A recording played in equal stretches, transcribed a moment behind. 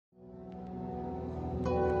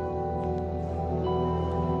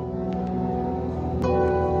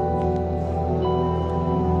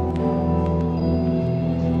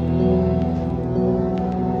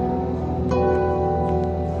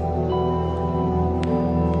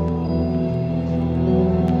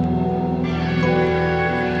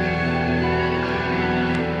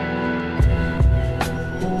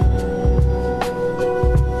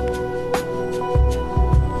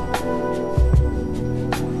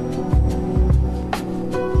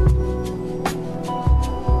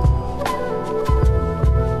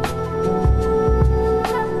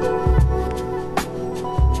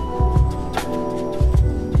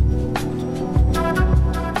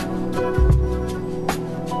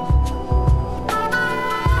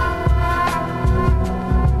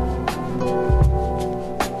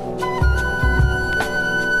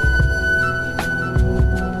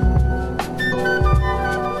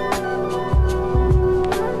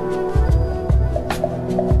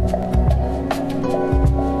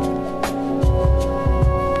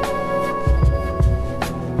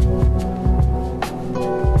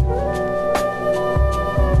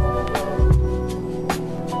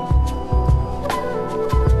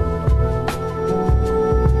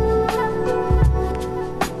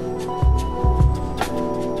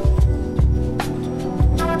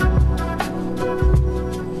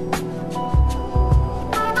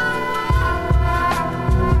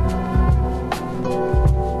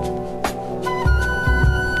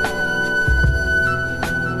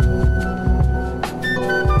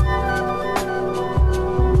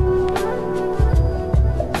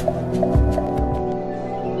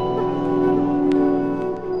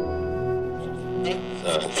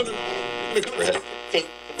Good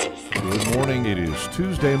morning. It is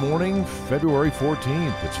Tuesday morning, February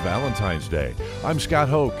 14th. It's Valentine's Day. I'm Scott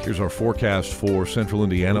Hoke. Here's our forecast for central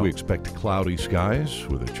Indiana. We expect cloudy skies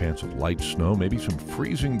with a chance of light snow, maybe some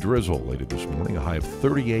freezing drizzle later this morning. A high of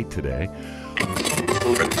 38 today.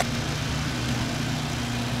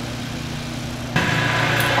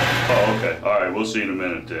 Oh, okay. All right. We'll see you in a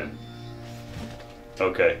minute then.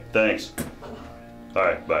 Okay. Thanks. All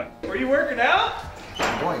right. Bye. Were you working out?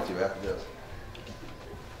 I'm going to after this.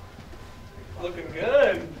 Looking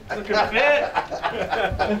good. Looking fit.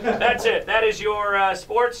 That's it. That is your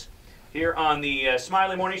sports here on the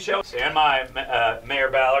Smiley Morning Show. And my Mayor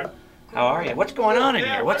Ballard. How are you? What's going on in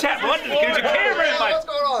here? What's happening? There's a camera in my... What's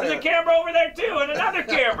going on There's here? a camera over there too, and another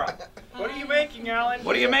camera. What are you making, Alan?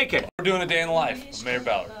 What are you making? We're doing a day in the life of Mayor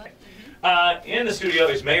Ballard. In the studio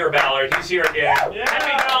is Mayor Ballard. He's here again. Yeah.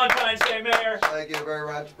 Happy Valentine's Day, Mayor. Thank you very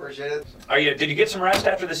much. Appreciate it. Did you get some rest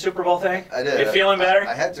after the Super Bowl thing? I did. You feeling better?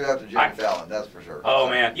 I had to after Jimmy Fallon, that's for sure. Oh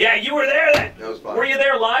man, yeah, you were there then. It was fun. Were you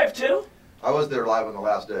there live too? I was there live on the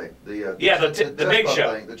last day. The big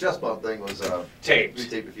show. The chest bump thing was Taped.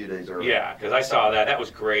 retaped a few days earlier. Yeah, because I saw that. That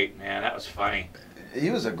was great, man. That was funny. He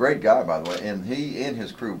was a great guy, by the way, and he and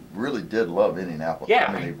his crew really did love Indianapolis. Yeah.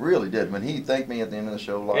 I mean, they really did. When he thanked me at the end of the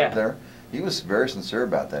show live there, he was very sincere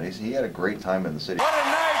about that. He had a great time in the city. What a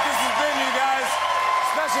night this has been, you guys,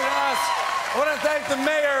 especially to us. I want to thank the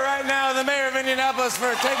mayor right now, the mayor of Indianapolis,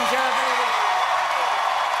 for taking care of everything.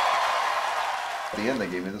 At the end, they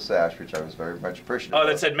gave me the sash, which I was very much appreciative Oh, of.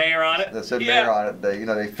 that said Mayor on it? That said Mayor on it.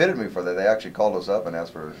 They fitted me for that. They actually called us up and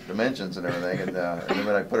asked for dimensions and everything. And then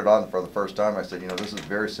when I put it on for the first time, I said, this is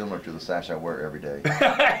very similar to the sash I wear every day.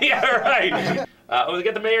 Yeah, right. We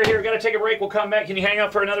got the mayor here. We've got to take a break. We'll come back. Can you hang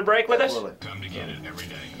out for another break with us? Absolutely. Come to get it every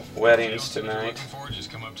day. Weddings tonight.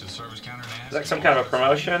 Just come up to the service counter and ask. Is that some kind of a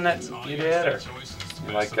promotion that you did, or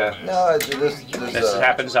like No, this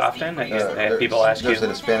happens often? That people ask you. There's an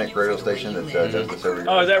Hispanic radio station that does this every year.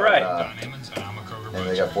 Oh, is that right? And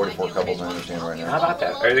they got 44 couples, I understand, right now. How about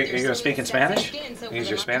that? Are you going to speak in Spanish? Use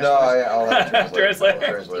your Spanish? No, I'll have a Translator.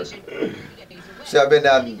 translator. See, I've been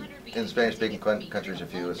down in Spanish-speaking countries a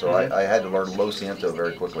few, so I had to learn Lo Siento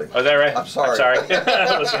very quickly. Oh, is that right? I'm sorry.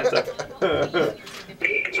 Lo siento.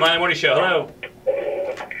 Smiley Morning Show. Hello.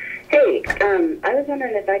 Hey, I was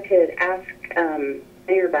wondering if I could ask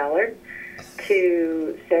Mayor Ballard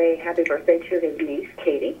to say happy birthday to his niece,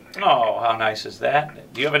 Katie. Oh, how nice is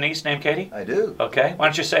that? Do you have a niece named Katie? I do. Okay. Why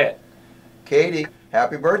don't you say it? Katie,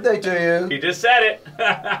 happy birthday to you. You just said it.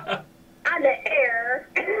 On the air.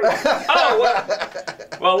 Oh,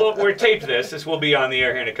 well, we're taped this. This will be on the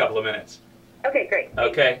air here in a couple of minutes. Okay, great.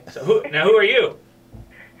 Okay. So who are you?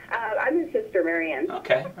 I'm his sister, Marianne.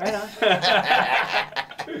 Okay, right on.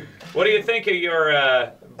 What do you think of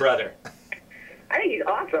your brother? I think he's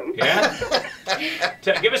awesome. Yeah?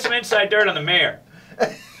 Give us some inside dirt on the mayor.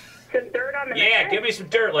 Some dirt on the Yeah, mayor? give me some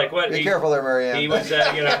dirt. Like what? Be careful there, Marianne. He was, did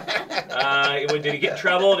he get in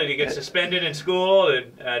trouble? Did he get suspended in school?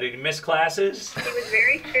 Did he miss classes? He was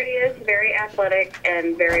very studious, very athletic,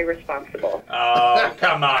 and very responsible. Oh,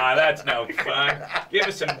 come on. That's no fun. Give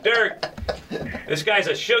us some dirt. This guy's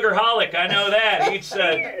a sugarholic. I know that. He eats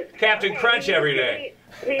Captain Crunch every day.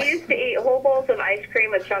 He used to eat whole bowls of ice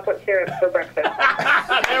cream with chocolate syrup for breakfast.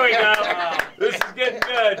 There we go. This is getting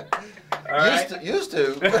good. All right. Used to.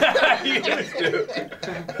 Used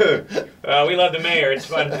to. We love the mayor. It's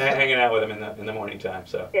fun hanging out with him in the morning time.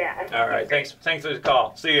 So. Yeah. All right. Thanks for the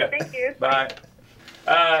call. See ya. Thank you. Bye.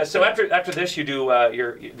 So after this, you do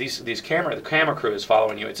the camera crew is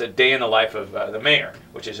following you. It's a day in the life of the mayor,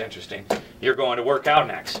 which is interesting. You're going to work out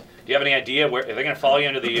next. Do you have any idea where are they going to follow you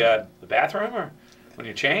into the bathroom or when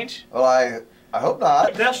you change? Well, I hope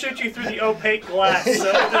not. They'll shoot you through the opaque glass. So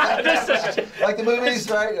Like the movies,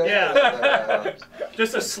 right? Yeah.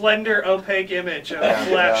 Just a slender, opaque image of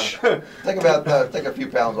flesh. Take a few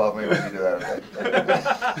pounds off me when you do that.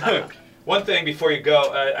 Okay? One thing before you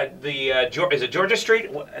go, is it Georgia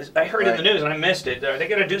Street? I heard in the news and I missed it. Are they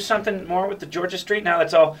going to do something more with the Georgia Street now?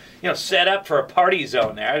 That's all set up for a party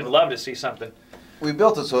zone there. I'd love to see something. We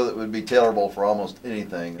built it so that it would be tailorable for almost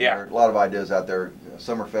anything. Yeah. There are a lot of ideas out there.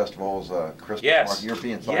 Summer festivals, Christmas market,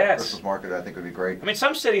 European summer Christmas market, I think would be great. I mean,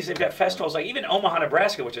 some cities, they've got festivals, like even Omaha,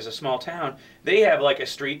 Nebraska, which is a small town, they have like a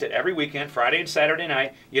street that every weekend, Friday and Saturday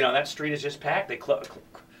night, that street is just packed. They close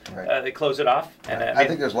it off. And I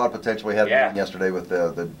think there's a lot of potential. We had a meeting yesterday with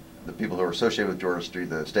the people who are associated with Georgia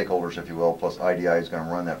Street, the stakeholders, if you will, plus IDI is going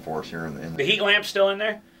to run that for us here. The heat lamp's still in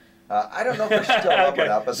there? I don't know if they're still up or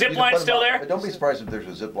not. But zip line's still there? But don't be surprised if there's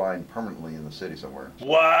a zip line permanently in the city somewhere.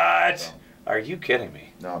 What? Are you kidding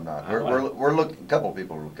me? No, I'm not. Oh, We're looking. A couple of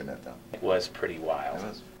people are looking at them. It was pretty wild. It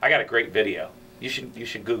was. I got a great video. You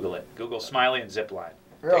should Google it. Google Smiley and zipline.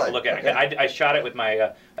 Really? Take a look at it. Okay. I shot it with my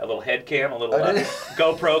a little head cam, a little Oh, did you?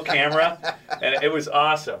 GoPro camera, and it was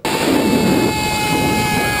awesome.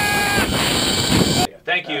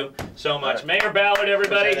 Thank you so much. Mayor Ballard,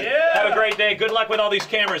 everybody. Have a great day. Good luck with all these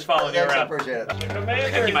cameras following you Thanks, I around. appreciate it.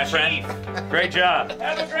 Thank you, my friend. Great job.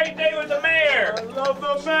 Have a great day with the mayor. I love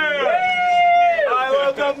the mayor. Woo! I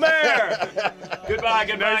love the mayor. Goodbye,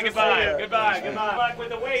 goodbye, Nice to goodbye, see you. goodbye, goodbye. Good luck with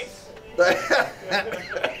the weights.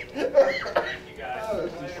 You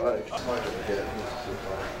guys.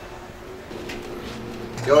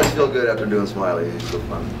 You always feel good after doing Smiley. He's so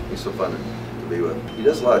fun. He's so fun to be with. He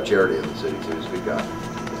does a lot of charity in the city too. He's a good guy.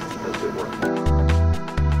 Does good work.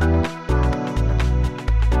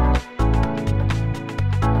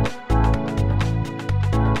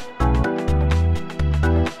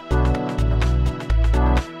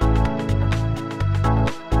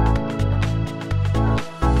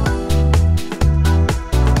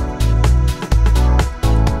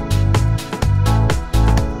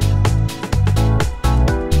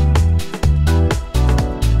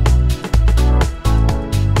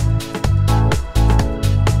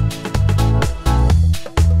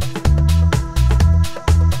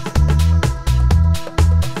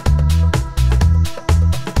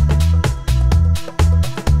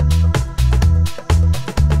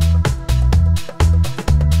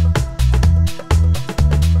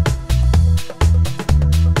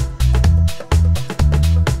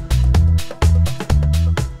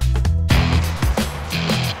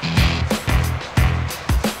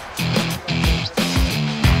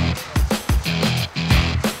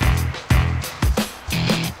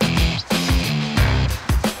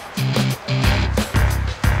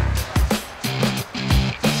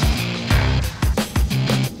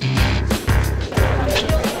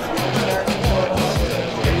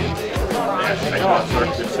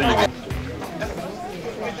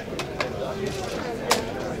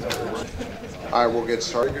 I will get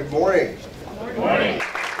started. Good morning. Good morning.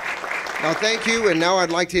 Now, thank you, and now I'd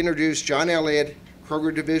like to introduce John Elliott,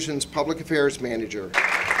 Kroger Division's Public Affairs Manager.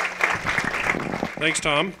 Thanks,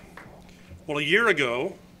 Tom. Well, a year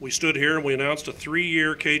ago, we stood here and we announced a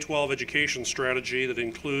 3-year K-12 education strategy that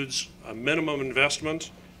includes a minimum investment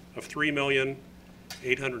of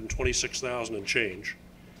 $3,826,000 and change.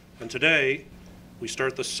 And today, we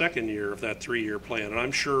start the second year of that 3-year plan, and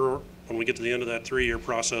I'm sure when we get to the end of that 3-year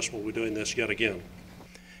process, we'll be doing this yet again.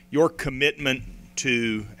 Your commitment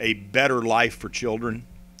to a better life for children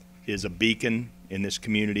is a beacon in this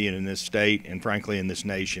community and in this state and frankly in this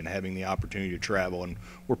nation, having the opportunity to travel, and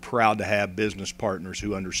we're proud to have business partners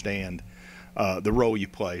who understand the role you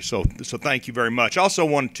play. So thank you very much. I also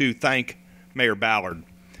want to thank Mayor Ballard.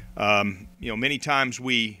 Many times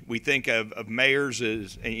we think of mayors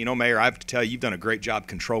as, Mayor, I have to tell you, you've done a great job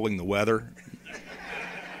controlling the weather.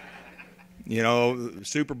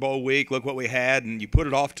 Super Bowl week, look what we had, and you put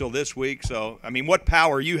it off till this week. So, what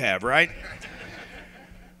power you have, right?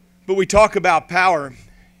 But we talk about power.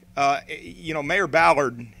 Mayor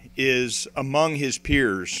Ballard is among his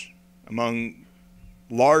peers, among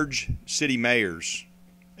large city mayors,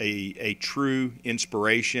 a true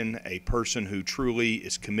inspiration, a person who truly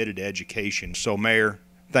is committed to education. So, Mayor,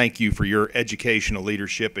 thank you for your educational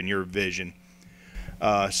leadership and your vision.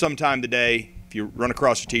 Sometime today, if you run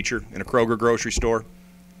across a teacher in a Kroger grocery store,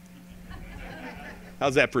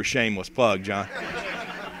 how's that for a shameless plug, John?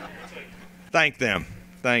 Thank them.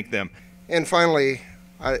 Thank them. And finally,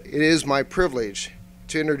 it is my privilege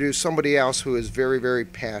to introduce somebody else who is very, very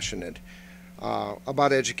passionate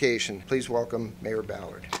about education. Please welcome Mayor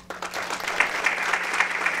Ballard.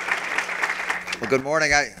 Well, good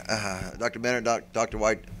morning. Dr. Bennett, Dr.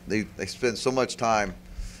 White, they spend so much time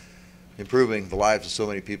improving the lives of so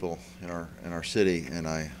many people in our city, and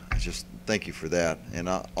I just thank you for that. And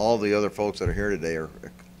all the other folks that are here today are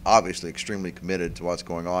obviously extremely committed to what's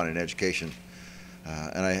going on in education.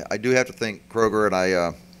 And I do have to thank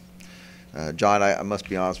Kroger, and John, I must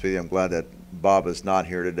be honest with you, I'm glad that Bob is not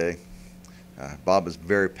here today. Bob is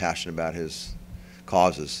very passionate about his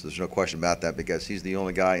causes. There's no question about that, because he's the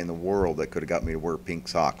only guy in the world that could have got me to wear pink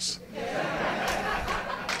socks.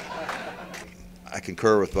 I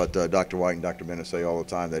concur with what Dr. White and Dr. Bennett say all the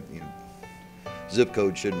time, that zip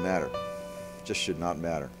code shouldn't matter. It just should not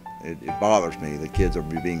matter. It bothers me that kids are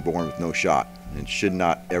being born with no shot. It should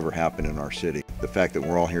not ever happen in our city. The fact that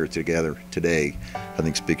we're all here together today, I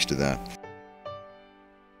think, speaks to that.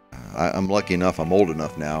 I'm lucky enough, I'm old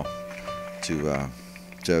enough now to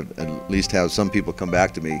to at least have some people come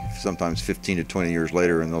back to me sometimes 15 to 20 years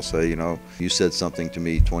later, and they'll say, you know, you said something to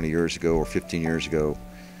me 20 years ago or 15 years ago.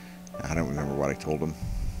 I don't remember what I told them,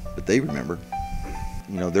 but they remember.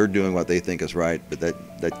 You know, they're doing what they think is right, but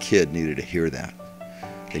that kid needed to hear that.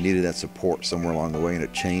 They needed that support somewhere along the way, and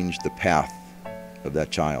it changed the path of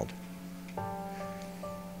that child.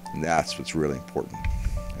 And that's what's really important.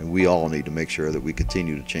 And we all need to make sure that we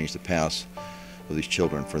continue to change the paths of these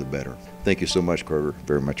children for the better. Thank you so much, Carver.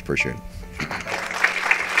 Very much appreciate it.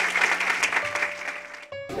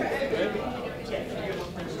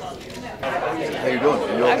 How you doing?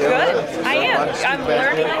 You I'm okay? good. I am. I'm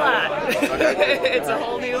learning a lot. It's a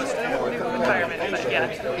whole new environment, but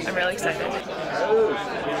yeah, I'm really excited.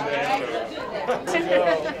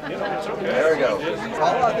 There we go.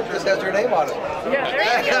 Oh, I think this has your name on it. Yeah,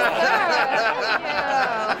 there you go.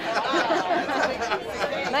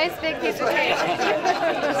 Nice big piece of cake.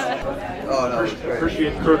 Oh, no.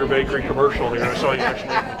 Appreciate the Kroger Bakery commercial here. I saw you actually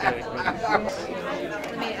eating the cake.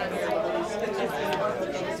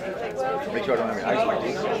 Make sure I don't have any ice like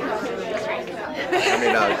these. I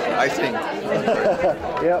mean, icing.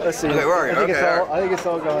 Yeah, let's see. Okay, where are you? I think, Okay, I think it's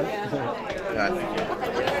all gone.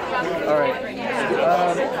 All right.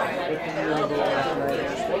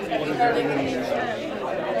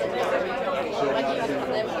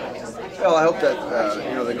 Well, I hope that,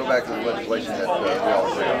 you know, they go back to the legislation that we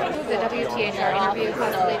all agree on. The WTHR interview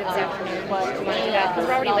possibly this afternoon. Well, do you want to do that? Because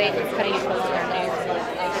we're already late. It's cutting it close to our news.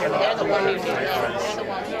 They're the ones.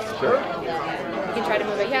 Sure. You can try to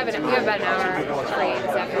move it. We have about an hour free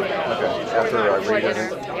this afternoon. Okay. After our before reading. dinner.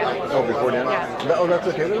 Yeah. Oh, before dinner? Yeah. Oh, that's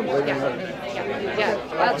okay with them? Yeah.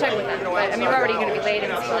 I'll check with them. But I mean, we're already going to be late,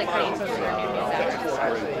 and it's really cutting close to our news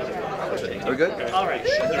hour. Are we good? All right.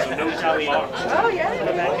 There's no tally on. Oh, yeah.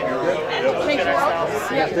 Take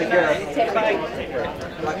care.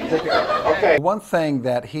 Take care. Okay. One thing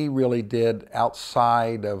that he really did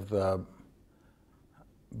outside of the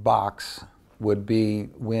box would be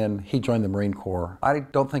when he joined the Marine Corps. I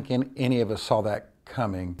don't think any of us saw that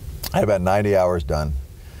coming. I had about 90 hours done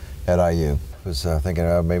at IU. I was thinking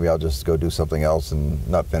maybe I'll just go do something else and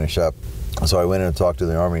not finish up. So I went in and talked to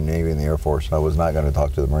the Army, Navy, and the Air Force. I was not going to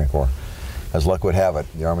talk to the Marine Corps. As luck would have it,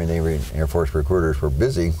 the Army, Navy, and Air Force recruiters were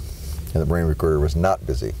busy, and the Marine recruiter was not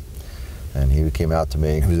busy. And he came out to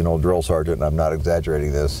me. He was an old drill sergeant, and I'm not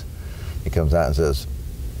exaggerating this. He comes out and says,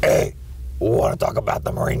 "Hey, want to talk about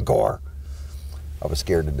the Marine Corps?" I was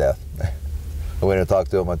scared to death. I went and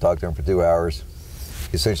talked to him. I talked to him for 2 hours.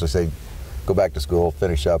 He essentially said, go back to school,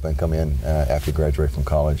 finish up, and come in after you graduate from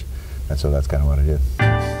college. And so that's kind of what I did.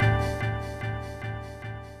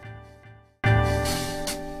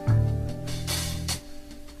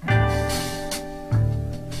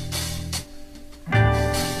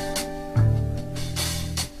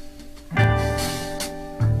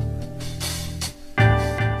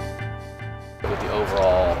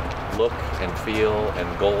 And feel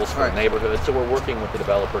and goals for the neighborhood. So we're working with the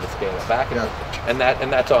developer to scale it back, and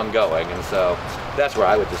that's ongoing. And so that's where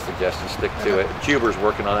I would just suggest you stick to it. Huber's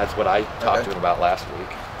working on that's what I talked to him about last week.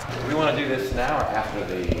 We want to do this now or after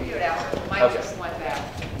the? Do it after. Mike just went back.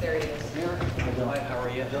 There he is. How are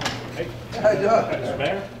you doing? Hey. How you doing? Mr.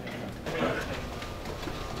 Mayor.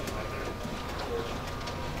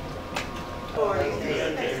 Before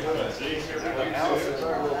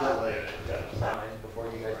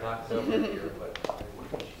you guys knock this over here,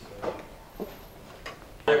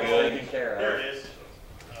 There it is.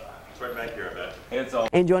 It's right back here, I bet. It's all.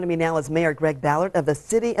 And joining me now is Mayor Greg Ballard of the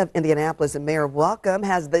City of Indianapolis. And Mayor, welcome.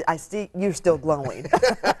 I see you're still glowing.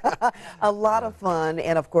 A lot of fun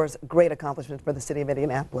and, of course, great accomplishment for the City of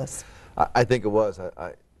Indianapolis. I think it was.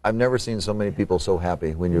 I've never seen so many people so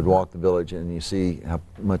happy when you'd walk the village and you see how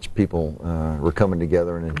much people were coming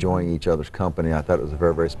together and enjoying each other's company. I thought it was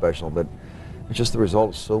very, very special. But it's just the result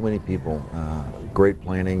of so many people. Great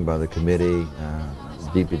planning by the committee,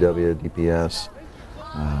 DPW, DPS,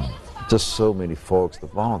 just so many folks. The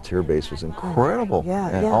volunteer base was incredible.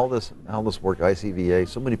 And all this work, ICVA,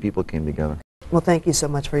 so many people came together. Well, thank you so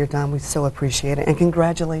much for your time. We so appreciate it. And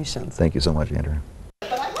congratulations. Thank you so much, Andrew.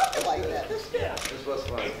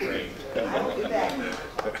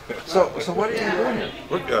 So what are you doing here?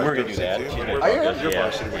 We're going to do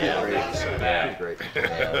that. Great.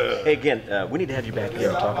 Hey, again, we need to have you back here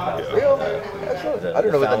and talk about it. I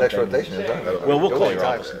don't know what the next rotation is. Well, we'll call your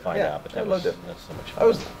office and find out. But that's so much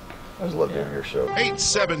fun. I was loving doing your show.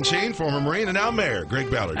 817, former Marine and now Mayor Greg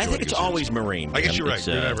Ballard. I think it's always Marine. I guess you're right.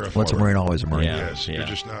 You're never a What's a Marine, always a Marine. Yes, you're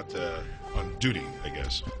just not on duty, I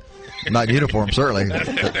guess. Not uniform, certainly.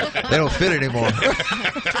 They don't fit anymore.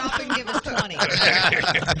 Drop and give us funny.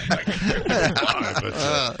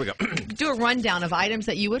 Do a rundown of items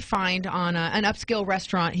that you would find on an upscale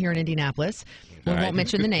restaurant here in Indianapolis. We won't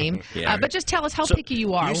mention the name, but just tell us how picky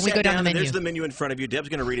you are when we go down the menu. There's the menu in front of you. Deb's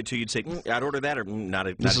going to read it to you. You'd say, I'd order that, or not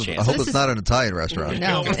a chance. I hope it's not an Italian restaurant.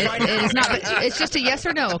 No, it is not. But it's just a yes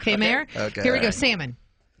or no, okay, Mayor? Okay. Here we go. Salmon.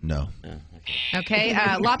 No. Okay.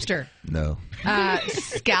 Lobster. No.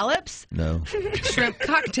 Scallops. No. Shrimp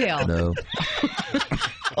cocktail. No.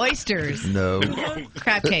 Oysters. No.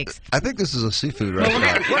 Crab cakes. I think this is a seafood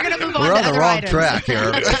restaurant. We're gonna move on. We're to on the other wrong items. track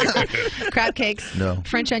here. Crab cakes. No.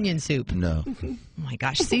 French onion soup. No. Oh my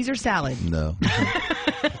gosh. Caesar salad. No.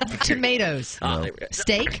 Tomatoes. No.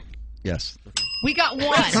 Steak. Yes. We got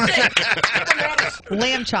one.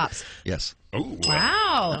 Lamb chops. Yes. Oh.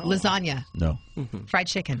 Wow. Lasagna. No. Fried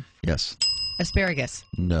chicken. Yes. Asparagus.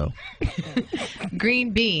 No. Green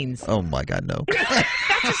beans. Oh my God, no. That's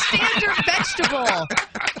a standard vegetable.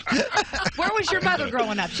 Where was your mother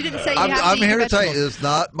growing up? She didn't say you have to I'm eat here to tell you, vegetables. it's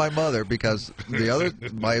not my mother because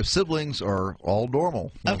my siblings are all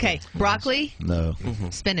normal. Okay. Broccoli. No.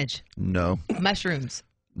 Spinach. No. Mushrooms.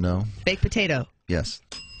 No. Baked potato. Yes.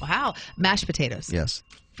 Wow. Mashed potatoes. Yes.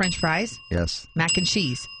 French fries. Yes. Mac and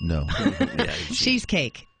cheese. No.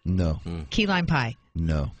 Cheesecake. No. Key lime pie.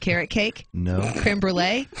 No. Carrot cake. No. Creme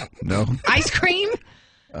brulee. No. Ice cream.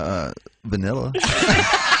 Vanilla.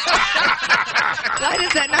 Why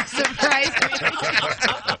does that not surprise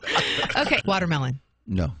me? Okay. Watermelon.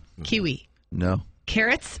 No. Kiwi. No.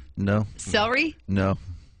 Carrots. No. Celery. No.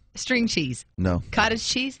 String cheese. No. Cottage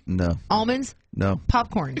cheese. No. Almonds. No.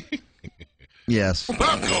 Popcorn. Yes.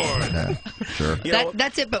 Popcorn. Yeah, sure.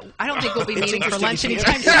 That's it, but I don't think we'll be meeting for lunch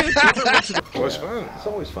anytime soon. Well, it's fun. It's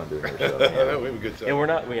always fun doing this Yeah, show. we have a good time. And we're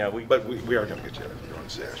not, But we are going to get you your own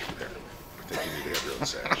sash from there. I think you need to have your own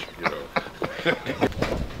sash, you know.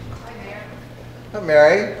 Hi,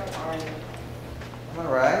 Mary. Am I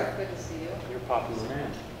right? Good to see you. You're a popular man.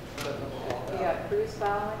 You got crews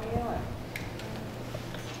following you?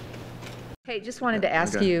 Hey, just wanted to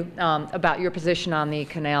ask you about your position on the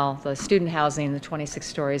canal, the student housing, the 26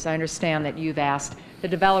 stories. I understand that you've asked the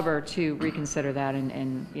developer to reconsider that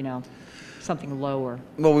and you know, something lower.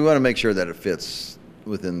 Well, we want to make sure that it fits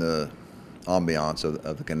within the ambiance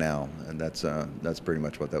of the canal, and that's pretty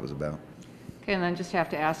much what that was about. Okay, and then just have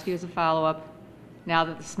to ask you as a follow-up, now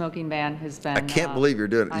that the smoking ban has been... I can't believe you're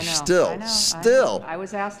doing it. I know, Still. I know. I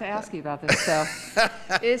was asked to ask you about this, so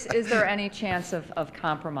is there any chance of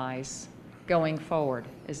compromise going forward?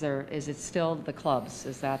 Is it still the clubs?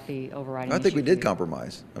 Is that the overriding I think issue we for did you?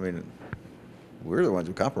 compromise. I mean, we're the ones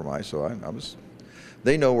who compromised, so I was.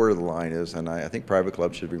 They know where the line is, and I think private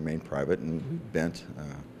clubs should remain private, and we bent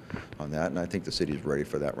on that. And I think the city is ready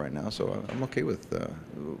for that right now. So I'm okay with the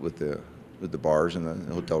bars and the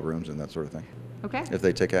hotel rooms and that sort of thing. Okay. If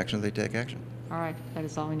they take action, they take action. All right, that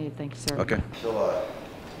is all we need. Thank you, sir. Okay.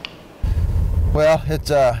 Well, it's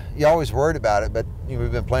you're always worried about it, but you know,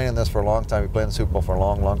 we've been playing this for a long time. We played in the Super Bowl for a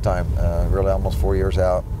long, long time, really almost 4 years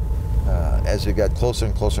out. As we got closer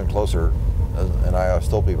and closer and closer, and I always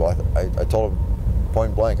told people, I told them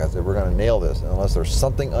point blank, I said, we're going to nail this. And unless there's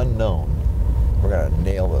something unknown, we're going to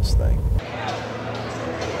nail this thing.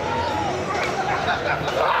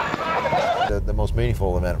 The most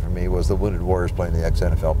meaningful event for me was the Wounded Warriors playing the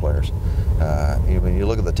ex-NFL players. When you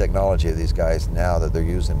look at the technology of these guys now that they're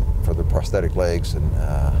using for their prosthetic legs and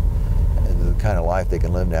the kind of life they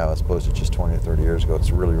can live now as opposed to just 20 or 30 years ago,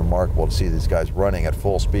 it's really remarkable to see these guys running at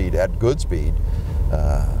full speed, at good speed,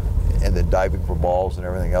 and then diving for balls and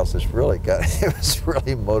everything else. It was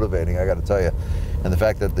really motivating, I got to tell you. And the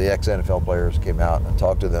fact that the ex-NFL players came out and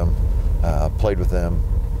talked to them, played with them,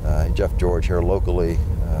 Jeff George here locally,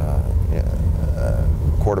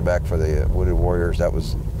 quarterback for the Wounded Warriors, that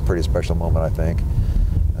was a pretty special moment, I think.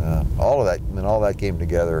 All of that came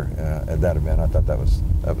together at that event. I thought that was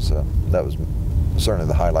certainly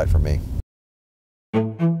the highlight for me.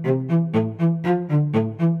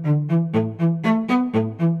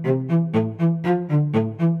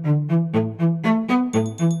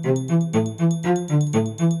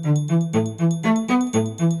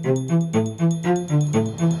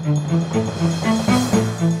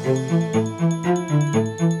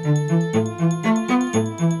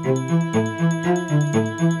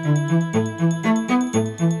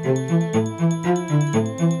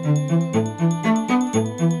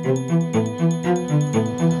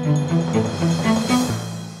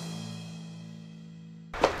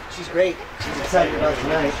 She's great. She's excited about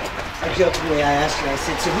tonight. I jokingly I asked her, I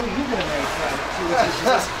said, so who are you going to marry Friday? She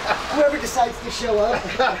says, whoever decides to show up.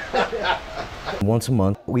 Once a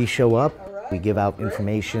month, we show up, we give out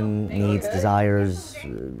information, needs, desires,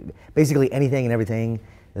 basically anything and everything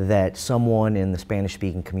that someone in the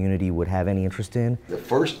Spanish-speaking community would have any interest in. The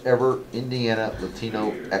first ever Indiana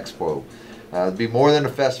Latino Expo. It'll be more than a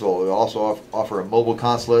festival. We'll also offer a mobile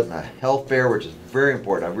consulate and a health fair, which is very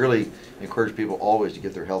important. I really encourage people always to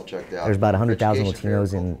get their health checked out. There's about 100,000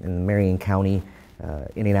 Latinos in the Marion County,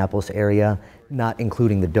 Indianapolis area, not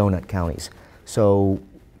including the donut counties. So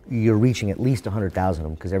you're reaching at least 100,000 of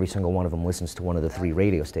them because every single one of them listens to one of the 3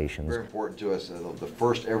 radio stations. Very important to us. The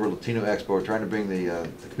first ever Latino Expo. We're trying to bring the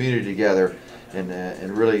community together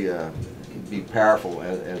and really be powerful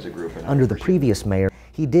as a group. And Under the previous mayor,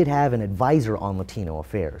 he did have an advisor on Latino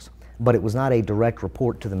affairs, but it was not a direct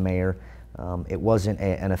report to the mayor. It wasn't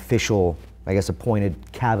an official, I guess, appointed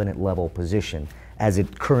cabinet level position as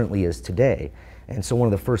it currently is today. And so one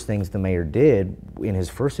of the first things the mayor did in his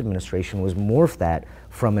first administration was morph that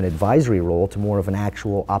from an advisory role to more of an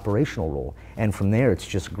actual operational role. And from there, it's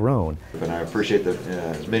just grown. And I appreciate that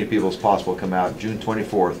as many people as possible come out June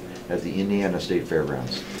 24th at the Indiana State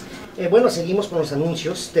Fairgrounds. Bueno, seguimos con los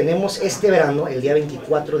anuncios. Tenemos este verano, el día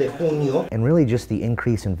 24 de junio. And really just the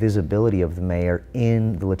increase in visibility of the mayor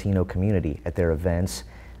in the Latino community, at their events,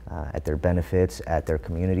 at their benefits, at their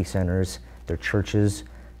community centers, their churches.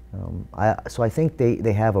 So I think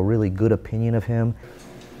they have a really good opinion of him.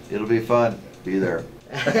 It'll be fun. Be there.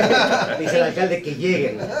 Dice el alcalde que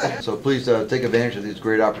lleguen. So please take advantage of these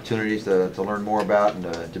great opportunities to learn more about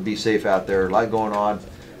and to be safe out there. A lot going on.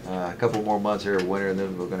 A couple more months here of winter, and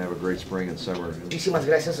then we're going to have a great spring and summer. Muchísimas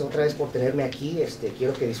gracias otra vez por tenerme aquí.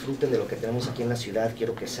 Quiero que disfruten de lo que tenemos aquí en la ciudad.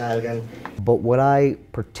 Quiero que salgan. But what I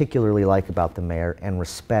particularly like about the mayor and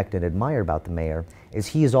respect and admire about the mayor is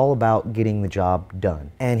he is all about getting the job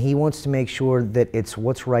done. And he wants to make sure that it's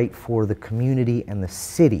what's right for the community and the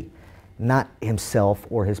city, not himself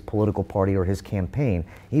or his political party or his campaign.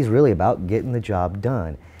 He's really about getting the job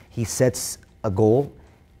done. He sets a goal.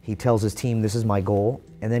 He tells his team, this is my goal,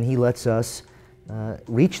 and then he lets us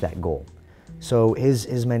reach that goal. So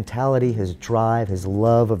his mentality, his drive, his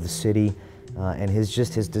love of the city, and his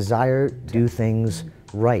desire to do things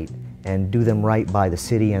right and do them right by the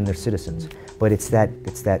city and their citizens. But it's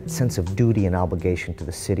that sense of duty and obligation to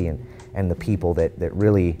the city and the people that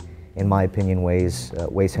really, in my opinion, weighs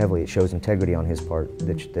heavily. It shows integrity on his part.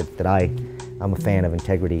 I'm a fan of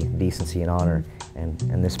integrity, decency, and honor,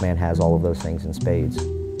 and this man has all of those things in spades.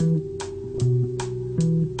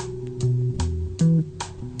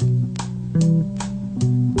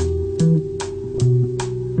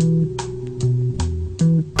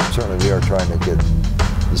 Certainly we are trying to get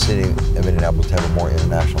the city of Indianapolis to have a more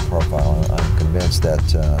international profile. I'm convinced that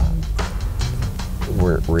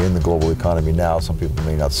we're in the global economy now. Some people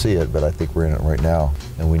may not see it, but I think we're in it right now.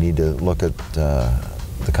 And we need to look at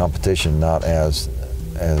the competition not as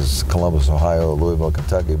Columbus, Ohio, Louisville,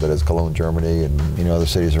 Kentucky, but as Cologne, Germany, and other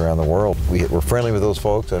cities around the world. We're friendly with those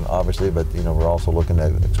folks, and obviously, but we're also looking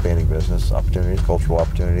at expanding business opportunities, cultural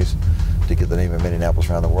opportunities, to get the name of Indianapolis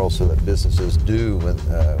around the world, so that businesses do,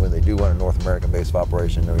 when they do want a North American base of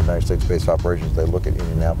operation or United States base of operations, they look at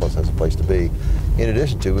Indianapolis as a place to be. In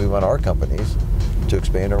addition to, we want our companies to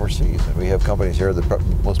expand overseas. And we have companies here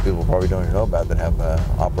that most people probably don't even know about that have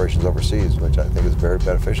operations overseas, which I think is very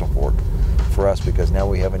beneficial for us, because now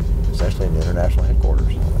we have essentially an international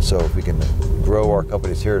headquarters. So if we can grow our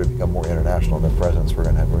companies here to become more international in their presence, we're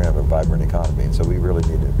going to have a vibrant economy. And so we really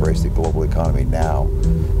need to embrace the global economy now,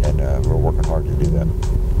 and we're working hard to do that.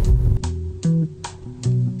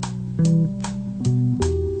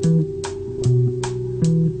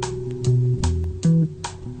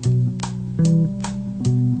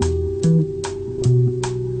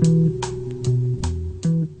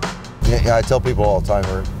 Yeah, I tell people all the time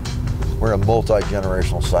we're in a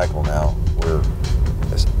multi-generational cycle now, where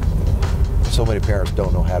so many parents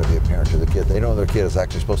don't know how to be a parent to the kid. They know their kid is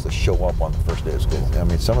actually supposed to show up on the first day of school. I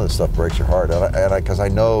mean, some of this stuff breaks your heart, because I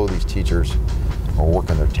know these teachers are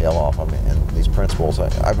working their tail off. I mean, and these principals,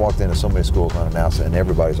 I've walked into so many schools unannounced, and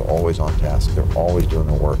everybody's always on task. They're always doing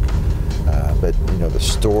their work. But the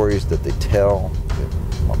stories that they tell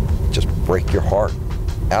just break your heart,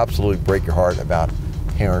 absolutely break your heart, about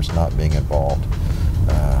parents not being involved.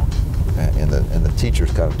 And the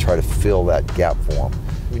teachers kind of try to fill that gap for them.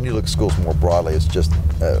 We need to look at schools more broadly as just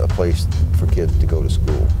a place for kids to go to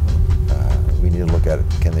school. We need to look at it,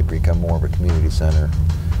 can they become more of a community center?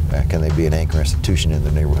 Can they be an anchor institution in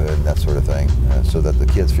the neighborhood, and that sort of thing, so that the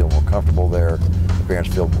kids feel more comfortable there, the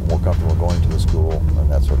parents feel more comfortable going to the school,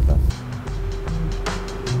 and that sort of thing.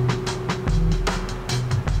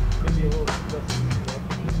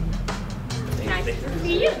 Nice to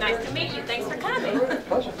see you. Nice to meet you. Thanks for coming.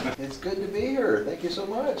 Pleasure. It's good to be here. Thank you so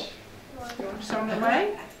much. You want to show me the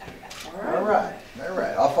way? All right.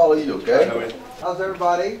 I'll follow you, okay? How's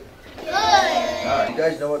everybody? Good. All right, you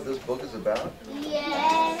guys know what this book is about?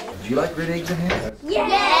 Yes. Do you like green eggs and ham?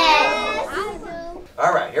 Yes. I do.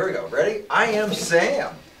 All right, here we go. Ready? I am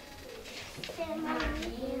Sam.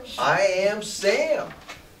 I am Sam.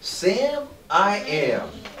 Sam, I am.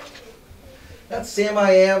 That's Sam,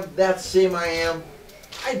 I am. That's Sam, I am.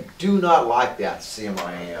 I do not like that Sam,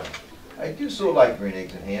 I am. I do so like green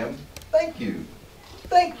eggs and ham. Thank you.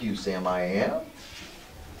 Thank you, Sam, I am.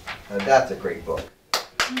 Now that's a great book.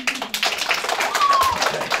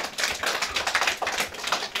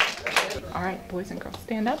 All right, boys and girls,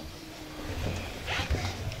 stand up.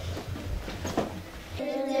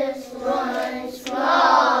 Just one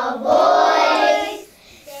small voice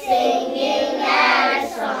singing a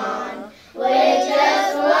song with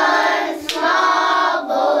just one small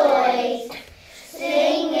voice,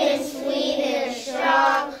 singing sweet and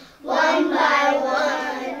strong, one by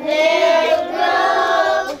one they'll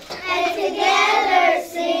grow, and together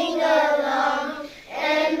sing along,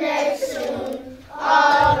 and then soon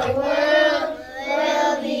all the world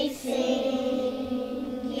will be singing,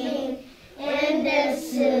 and then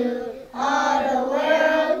soon all the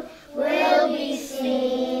world will be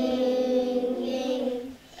singing.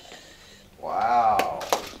 Wow.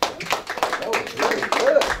 That was really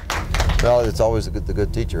good. Well, it's always the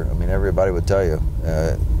good teacher. I mean, everybody would tell you,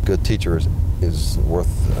 good teachers is worth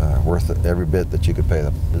every bit that you could pay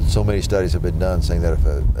them. So many studies have been done saying that if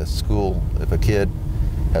if a kid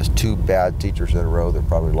has 2 bad teachers in a row, they're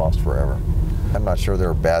probably lost forever. I'm not sure there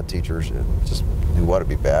are bad teachers just who want to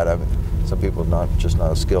be bad. I mean, some people are just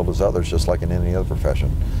not as skilled as others, just like in any other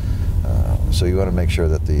profession. So you want to make sure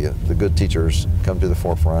that the good teachers come to the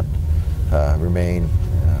forefront, remain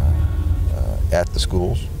at the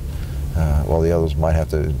schools, while the others might have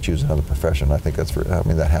to choose another profession. I think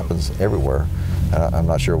that happens everywhere. I'm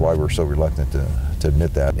not sure why we're so reluctant to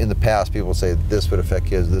admit that. In the past, people say this would affect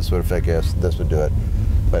kids, this would affect us, this would do it.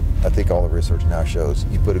 But I think all the research now shows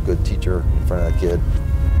you put a good teacher in front of that kid,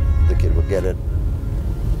 the kid will get it,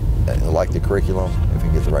 like the curriculum, if you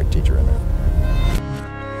can get the right teacher in there.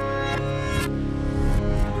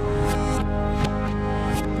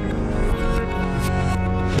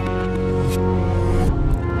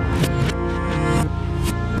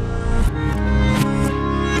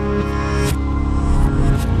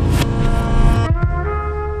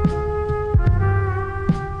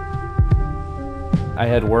 I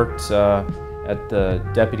had worked at the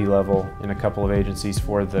deputy level in a couple of agencies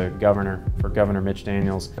for Governor Mitch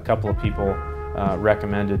Daniels. A couple of people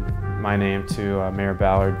recommended my name to Mayor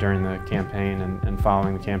Ballard during the campaign and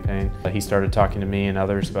following the campaign. He started talking to me and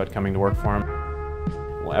others about coming to work for him.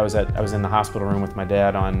 I was in the hospital room with my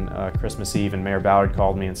dad on Christmas Eve, and Mayor Ballard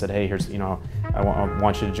called me and said, "Hey, here's I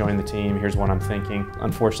want you to join the team. Here's what I'm thinking."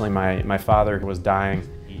 Unfortunately, my father was dying.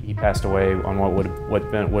 He passed away on what would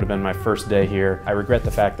have been my first day here. I regret the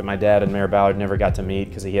fact that my dad and Mayor Ballard never got to meet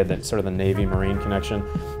because he had that sort of the Navy-Marine connection.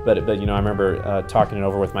 But I remember talking it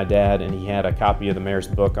over with my dad, and he had a copy of the mayor's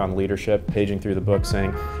book on leadership, paging through the book,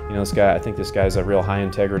 saying, I think this guy's a real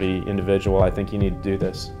high-integrity individual. I think you need to do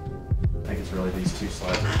this. I think it's really these 2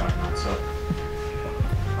 slides we're talking about. So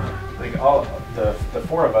I think all the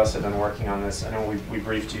 4 of us have been working on this. I know we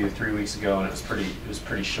briefed you 3 weeks ago, and it was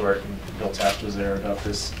pretty short. And Bill Taft was there about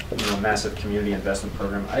this massive community investment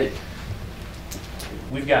program.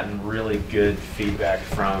 We've gotten really good feedback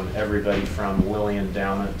from everybody from Lilly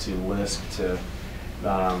Endowment to LISC to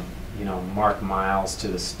Mark Miles to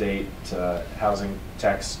the state to Housing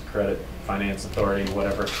Tax Credit Finance Authority,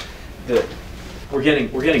 whatever. We're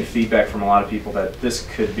getting feedback from a lot of people that this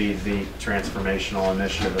could be the transformational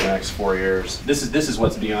initiative of the next 4 years. This is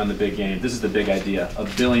what's beyond the big game. This is the big idea: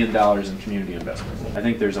 $1 billion in community investment. I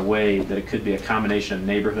think there's a way that it could be a combination of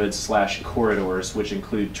neighborhoods/corridors, which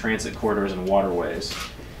include transit corridors and waterways,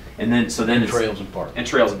 and then trails and parks. And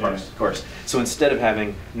trails and parks, of course. So instead of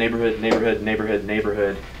having neighborhood,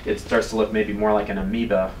 it starts to look maybe more like an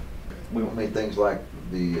amoeba. We made things like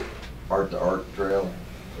the Art to Art trail.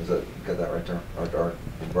 Got that right there? Art to Art,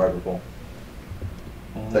 drivable.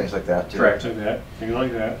 Things like that too. Correct. Things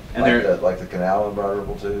like that. And like the canal and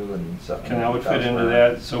drivable too, and something. Canal would fit into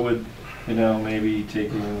that. So would maybe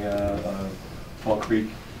taking Fall Creek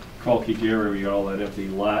area where you got all that empty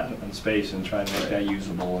lot and space and trying to make that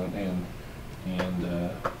usable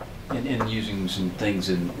and using some things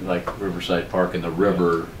in like Riverside Park and the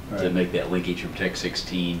river to make that linkage from Tech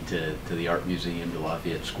 16 to the Art Museum to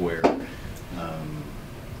Lafayette Square.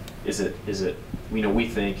 Is it? We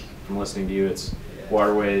think from listening to you, it's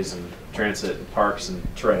waterways and transit and parks and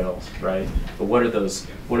trails, right? But what are those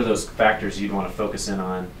factors you'd want to focus in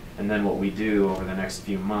on? And then what we do over the next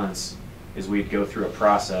few months is we'd go through a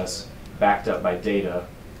process backed up by data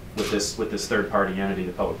with this third-party entity,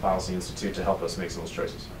 the Public Policy Institute, to help us make those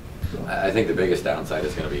choices. I think the biggest downside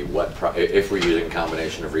is going to be if we're using a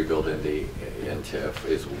combination of Rebuild Indy and TIF,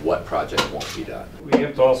 is what project won't be done. We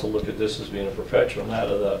have to also look at this as being a perpetual, not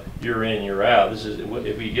a year in, year out. This is,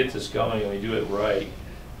 if we get this going and we do it right,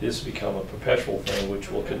 this will become a perpetual thing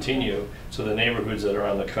which will continue. So the neighborhoods that are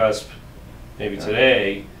on the cusp, maybe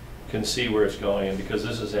today, can see where it's going, and because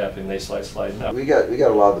this is happening, they sliding up. We got a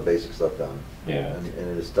lot of the basic stuff done. Yeah. And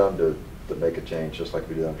it is done to make a change, just like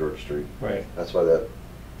we did on Georgia Street. Right. That's why that,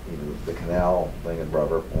 the canal thing in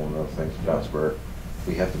Broward, one of the things in Jonesboro,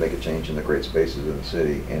 we have to make a change in the great spaces in the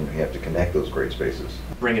city, and we have to connect those great spaces.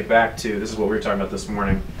 Bring it back to, this is what we were talking about this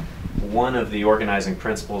morning, one of the organizing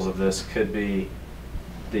principles of this could be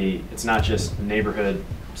it's not just neighborhood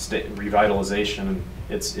revitalization,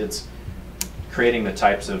 it's creating the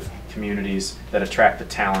types of communities that attract the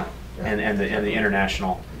talent and the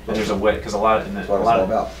international. And there's a way, because a lot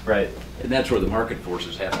of right. And that's where the market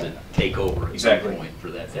forces have to take over at some point for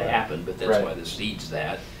that to happen, but that's why the seed's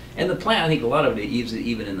that. And the plan, I think a lot of it is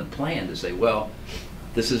even in the plan to say, well,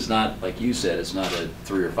 this is not, like you said, it's not a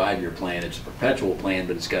 3 or 5 year plan, it's a perpetual plan,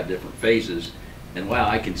 but it's got different phases. And wow,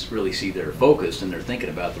 I can really see they're focused and they're thinking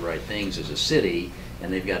about the right things as a city,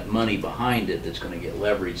 and they've got money behind it that's going to get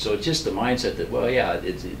leveraged. So it's just the mindset that, well, yeah,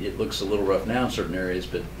 it looks a little rough now in certain areas,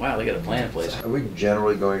 but wow, they got a plan in place. Are we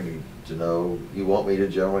generally going to know, you want me to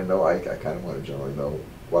generally know, I kind of want to generally know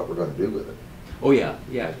what we're going to do with it. Oh yeah,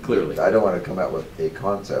 clearly. I don't want to come out with a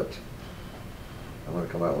concept. I want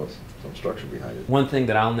to come out with some structure behind it. One thing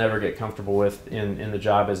that I'll never get comfortable with in the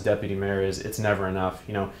job as deputy mayor is it's never enough.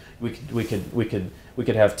 You know, we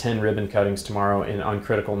could have 10 ribbon cuttings tomorrow on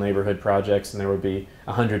critical neighborhood projects, and there would be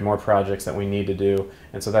 100 more projects that we need to do.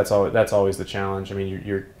 And so that's always the challenge. I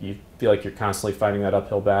mean, you feel like you're constantly fighting that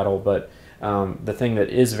uphill battle. But the thing that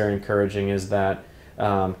is very encouraging is that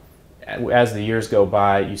as the years go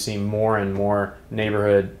by, you see more and more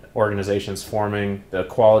neighborhood organizations forming. The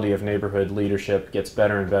quality of neighborhood leadership gets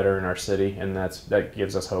better and better in our city, and that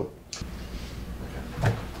gives us hope.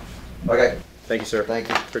 Okay. Thank you, sir. Thank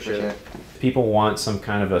you. Appreciate it. People want some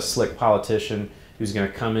kind of a slick politician who's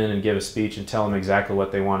going to come in and give a speech and tell them exactly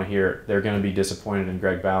what they want to hear. They're going to be disappointed in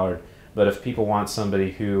Greg Ballard. But if people want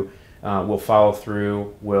somebody who will follow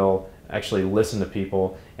through, will actually listen to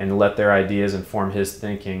people and let their ideas inform his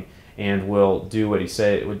thinking, and will do what he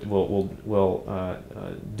will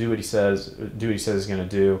do what he says he's going to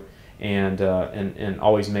do, and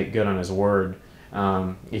always make good on his word.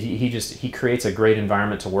 He creates a great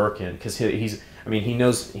environment to work in, because he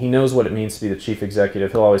knows what it means to be the chief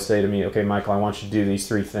executive. He'll always say to me, okay, Michael, I want you to do these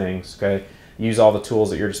 3 things. Okay, use all the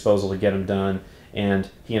tools at your disposal to get them done. And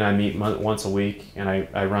he and I meet once a week, and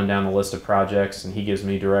I run down the list of projects, and he gives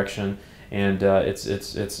me direction. And it's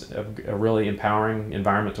a really empowering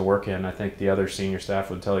environment to work in. I think the other senior staff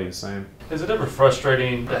would tell you the same. Is it ever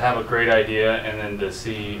frustrating to have a great idea and then to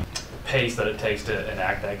see the pace that it takes to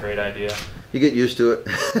enact that great idea? You get used to it.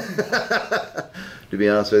 To be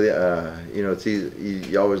honest with you, it's easy.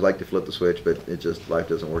 You always like to flip the switch, but life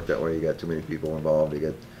doesn't work that way. You got too many people involved. You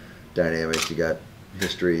got dynamics. You got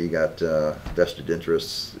history. You got vested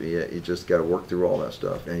interests. You just got to work through all that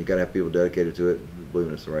stuff, and you got to have people dedicated to it,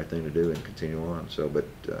 believing it's the right thing to do, and continue on. So, but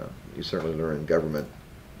you certainly learn in government.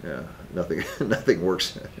 Nothing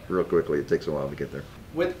works real quickly. It takes a while to get there.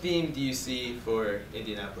 What theme do you see for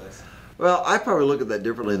Indianapolis? Well, I probably look at that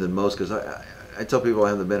differently than most, because I tell people I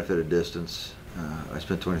have the benefit of distance. I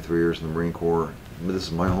spent 23 years in the Marine Corps. This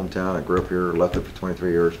is my hometown. I grew up here, left it for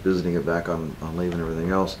 23 years, visiting it back on leave and everything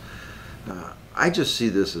else. I just see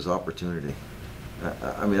this as opportunity.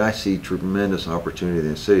 I mean, I see tremendous opportunity in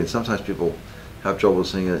the city, and sometimes people have trouble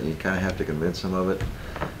seeing it, and you kind of have to convince them of it.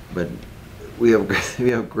 But we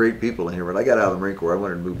have great people in here. When I got out of the Marine Corps, I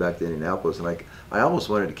wanted to move back to Indianapolis, and I almost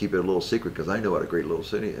wanted to keep it a little secret, because I know what a great little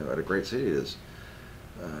city, what a great city it is.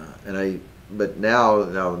 But now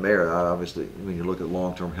the mayor, obviously, when you look at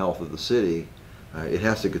long-term health of the city, it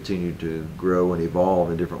has to continue to grow and evolve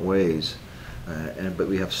in different ways. But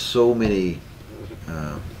we have so many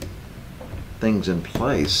things in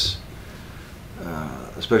place,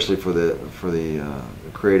 especially for the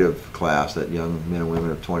creative class, that young men and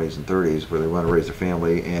women of 20s and 30s, where they want to raise their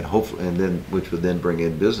family, and hopefully, which would then bring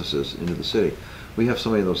in businesses into the city. We have so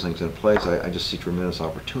many of those things in place. I just see tremendous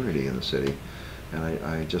opportunity in the city, and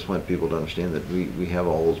I just want people to understand that we have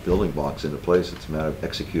all those building blocks into place. It's a matter of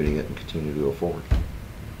executing it and continue to go forward.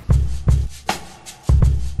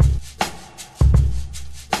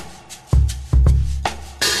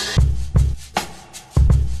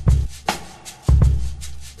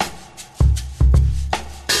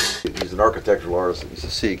 He's an architectural Dolores. He's a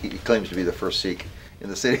Sikh. He claims to be the first Sikh in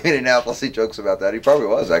the city of Indianapolis. He jokes about that. He probably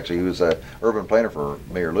was, actually. He was an urban planner for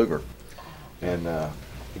Mayor Lugar. And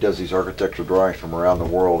he does these architectural drawings from around the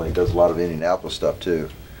world, and he does a lot of Indianapolis stuff too.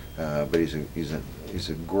 But he's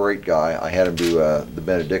a great guy. I had him do the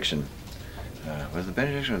benediction. Was the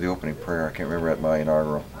benediction or the opening prayer? I can't remember at my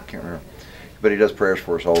inaugural. I can't remember. But he does prayers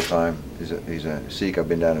for us all the time. He's a Sikh. I've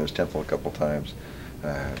been down to his temple a couple times.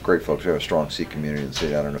 Great folks. We have a strong Sikh community in the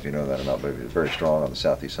city. I don't know if you know that or not, but he's very strong on the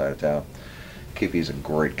southeast side of town. Kippy's a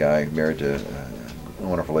great guy, married to a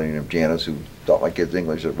wonderful lady named Janice who taught my kids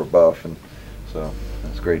English that were buff, and so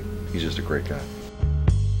that's great. He's just a great guy.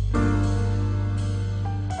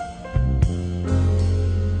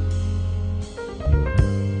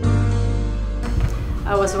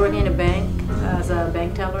 I was working in a bank as a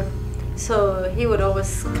bank teller, so he would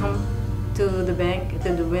always come to the bank,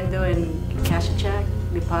 to the window, and cash a check,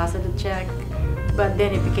 deposit a check, but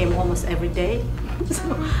then it became almost every day.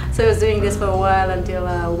 So I was doing this for a while until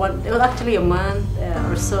actually a month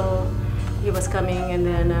or so. He was coming, and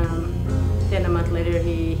then a month later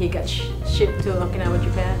he got shipped to Okinawa,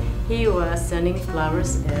 Japan. He was sending me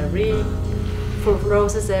flowers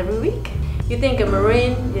roses every week. You think a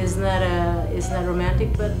Marine is not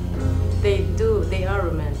romantic, but they are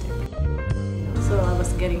romantic. So I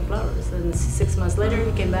was getting flowers, and 6 months later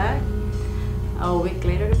he came back. A week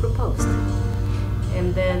later he proposed.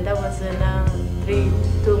 And then that was in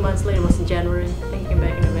 2 months later, it was in January. I think he came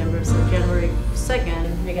back in November, so January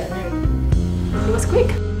 2nd, we got married. It was quick.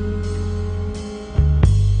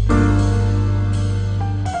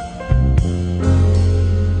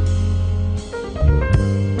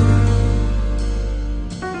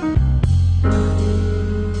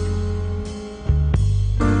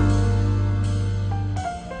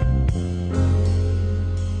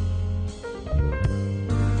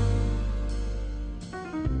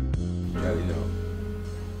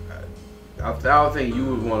 I would think you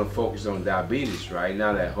would want to focus on diabetes, right?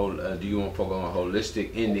 Now that do you want to focus on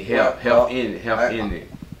holistic in the health ending?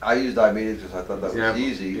 I use diabetes because I thought that was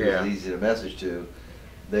easy. It was easy to message to.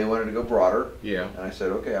 They wanted to go broader. Yeah. And I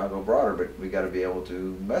said, okay, I'll go broader, but we got to be able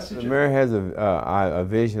to message it. Mayor has a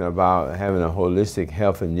vision about having a holistic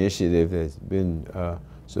health initiative that's been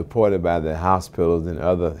supported by the hospitals and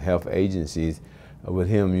other health agencies, with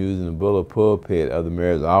him using the bullet pulpit of the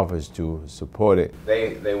mayor's office to support it.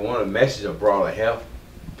 They want to message a broader health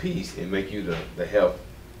piece and make you the health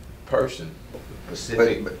person.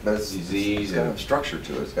 Specific but disease. It's got to have structure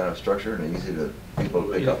to it. It's got to have structure and easy to people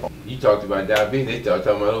to pick up on. You talked about diabetes, they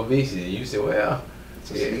talking about obesity. You said, well,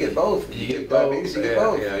 you get both. You get both. You get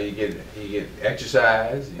both. You know, you get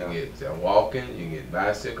exercise, you get walking, you get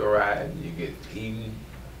bicycle riding, you get eating.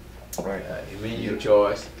 Right. Menu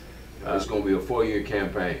choice. It's going to be a 4-year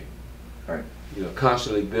campaign. Right. You know,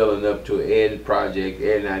 constantly building up to an ed project,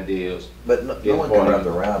 adding ideas. But no one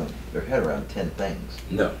can wrap their head around 10 things.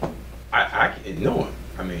 No. No one.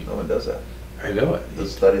 I mean, no one does that. I know it. The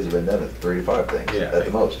studies have been done at 3 to 5 things at the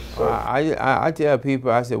most. So. I tell people,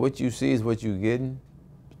 I said, what you see is what you're getting.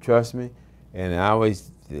 Trust me. And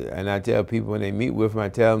I tell people when they meet with him, I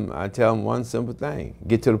tell them one simple thing: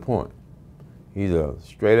 get to the point. He's a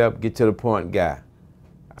straight up, get to the point guy.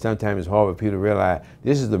 Sometimes it's hard for people to realize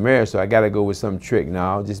this is the mayor, so I got to go with some trick.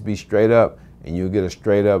 No, just be straight up, and you'll get a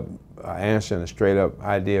straight up answer and a straight up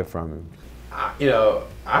idea from him. You know,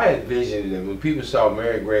 I envisioned that when people saw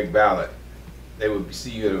Mayor Greg Ballard, they would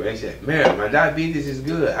see you and they said, "Mayor, my diabetes is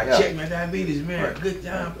good. I checked my diabetes, Mayor. Right. Good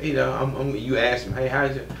job." You know, you ask him, "Hey,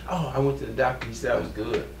 how's it?" "Oh, I went to the doctor. He said I was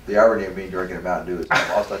good." The irony of me drinking a Mountain Dew is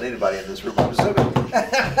I lost on anybody in this room. I'm assuming.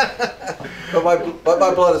 but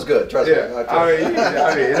my blood is good. Trust me. I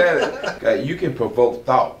mean, you can provoke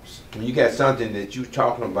thoughts. When you got something that you're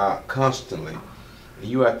talking about constantly, and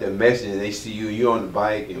you out there messaging, and they see you on the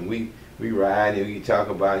bike, and we ride and we talk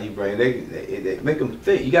about it, they make them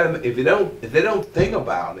think. You gotta, if they don't think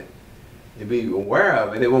about it and be aware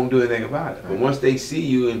of it, they won't do anything about it. But once they see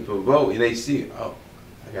you and provoke, and they see, oh,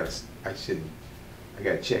 I gotta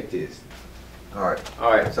check this. All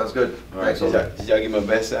right, sounds good. All right, did y'all get my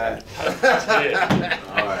best side? Yeah.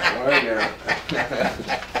 All right now.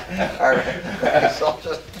 All right.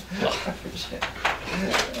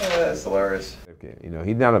 That's hilarious. Okay, you know,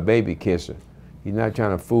 he's not a baby kisser. He's not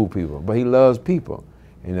trying to fool people, but he loves people.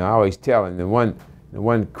 You know, I always tell him the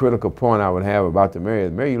one critical point I would have about the mayor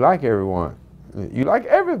is, Mayor, you like everyone. You like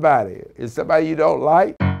everybody. Is somebody you don't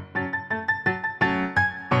like?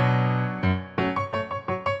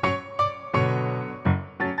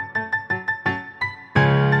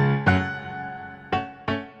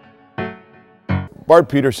 Bart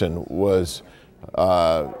Peterson was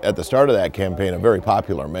at the start of that campaign, a very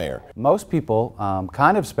popular mayor. Most people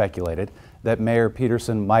kind of speculated that Mayor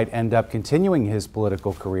Peterson might end up continuing his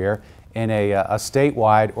political career in a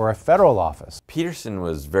statewide or a federal office. Peterson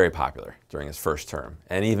was very popular during his first term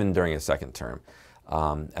and even during his second term.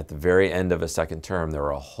 At the very end of his second term, there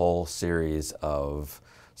were a whole series of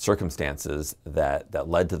circumstances that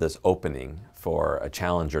led to this opening for a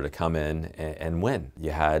challenger to come in and win.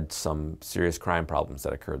 You had some serious crime problems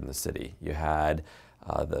that occurred in the city. You had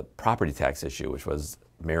the property tax issue, which was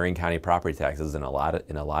Marion County property taxes in a lot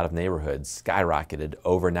of neighborhoods skyrocketed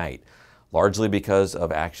overnight, largely because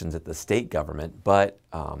of actions at the state government. But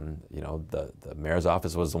you know, the mayor's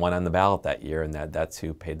office was the one on the ballot that year, and that's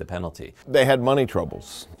who paid the penalty. They had money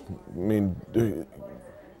troubles. I mean,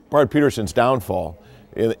 Bart Peterson's downfall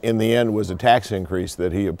in the end was a tax increase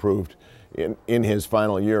that he approved in his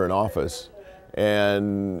final year in office,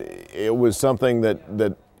 and it was something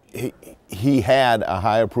that he had a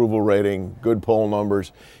high approval rating, good poll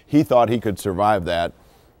numbers. He thought he could survive that.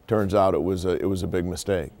 Turns out it was a big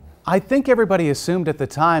mistake. I think everybody assumed at the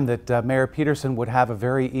time that Mayor Peterson would have a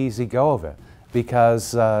very easy go of it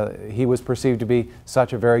because he was perceived to be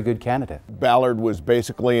such a very good candidate. Ballard was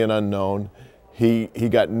basically an unknown. He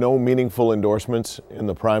got no meaningful endorsements in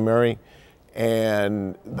the primary,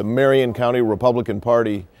 and the Marion County Republican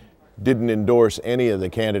Party didn't endorse any of the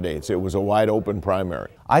candidates. It was a wide open primary.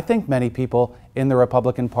 I think many people in the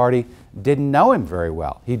Republican Party didn't know him very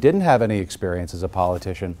well. He didn't have any experience as a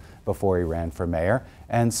politician before he ran for mayor.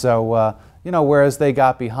 And so, you know, whereas they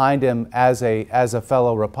got behind him as a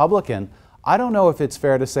fellow Republican, I don't know if it's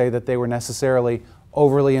fair to say that they were necessarily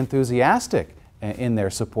overly enthusiastic in their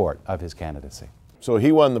support of his candidacy. So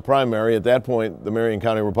he won the primary. At that point, the Marion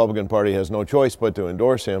County Republican Party has no choice but to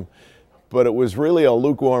endorse him. But it was really a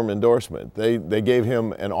lukewarm endorsement. They gave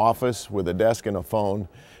him an office with a desk and a phone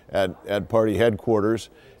at party headquarters,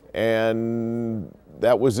 and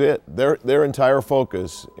that was it. Their entire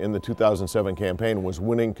focus in the 2007 campaign was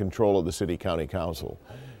winning control of the city-county council.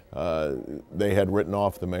 They had written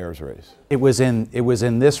off the mayor's race. It was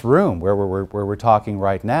in this room where we're talking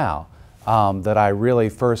right now that I really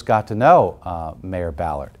first got to know Mayor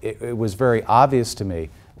Ballard. It was very obvious to me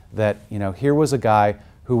that, you know, here was a guy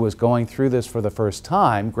who was going through this for the first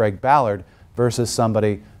time, Greg Ballard, versus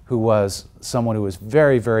somebody who was someone who was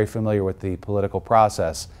very, very familiar with the political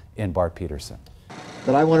process in Bart Peterson.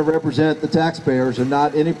 That I want to represent the taxpayers and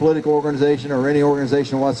not any political organization or any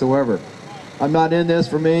organization whatsoever. I'm not in this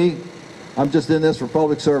for me. I'm just in this for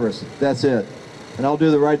public service. That's it. And I'll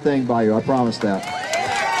do the right thing by you. I promise that.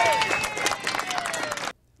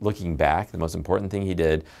 Looking back, the most important thing he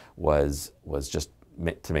did was just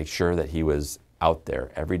to make sure that he was out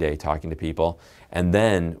there every day talking to people. And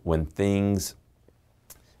then when things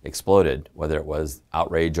exploded, whether it was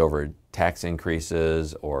outrage over tax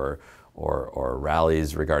increases or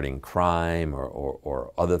rallies regarding crime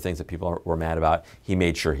or other things that people were mad about, he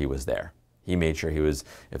made sure he was there. He made sure he was,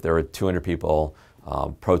 if there were 200 people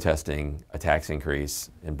protesting a tax increase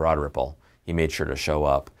in Broad Ripple, he made sure to show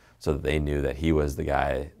up so that they knew that he was the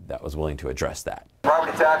guy that was willing to address that.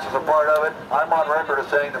 Property taxes are part of it. I'm on record as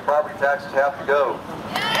saying that property taxes have to go.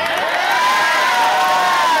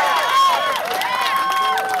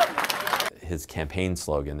 His campaign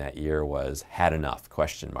slogan that year was "Had enough?" ?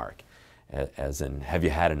 As in, have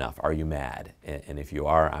you had enough? Are you mad? And if you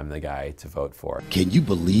are, I'm the guy to vote for. Can you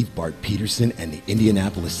believe Bart Peterson and the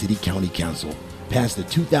Indianapolis City County Council passed the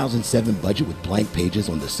 2007 budget with blank pages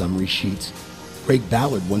on the summary sheets? Greg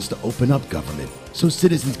Ballard wants to open up government so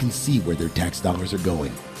citizens can see where their tax dollars are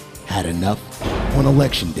going. Had enough? On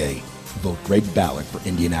Election Day, vote Greg Ballard for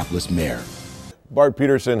Indianapolis mayor. Bart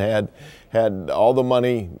Peterson had all the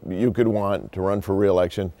money you could want to run for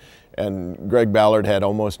re-election, and Greg Ballard had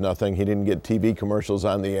almost nothing. He didn't get TV commercials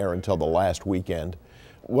on the air until the last weekend.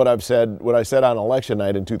 What I said on election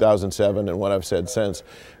night in 2007 and what I've said since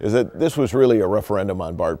is that this was really a referendum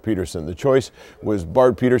on Bart Peterson. The choice was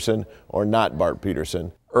Bart Peterson or not Bart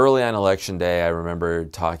Peterson. Early on election day, I remember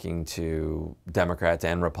talking to Democrats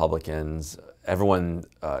and Republicans. Everyone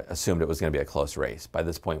assumed it was going to be a close race. By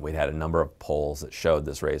this point, we'd had a number of polls that showed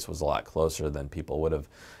this race was a lot closer than people would have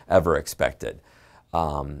ever expected.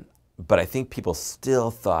 But I think people still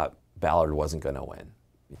thought Ballard wasn't going to win.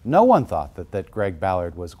 No one thought that Greg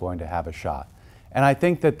Ballard was going to have a shot. And I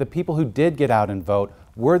think that the people who did get out and vote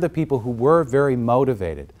were the people who were very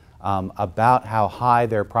motivated about how high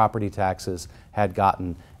their property taxes had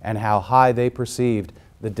gotten and how high they perceived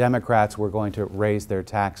the Democrats were going to raise their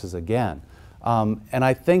taxes again. And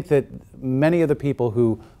I think that many of the people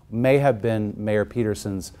who may have been Mayor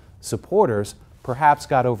Peterson's supporters perhaps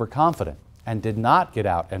got overconfident and did not get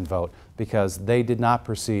out and vote because they did not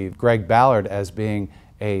perceive Greg Ballard as being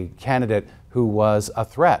a candidate who was a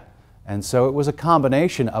threat. And so it was a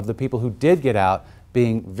combination of the people who did get out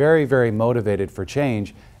being very, very motivated for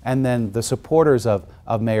change, and then the supporters of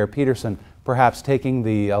Mayor Peterson perhaps taking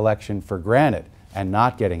the election for granted and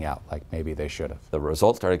not getting out like maybe they should have. The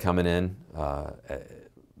results started coming in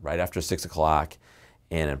right after 6 o'clock,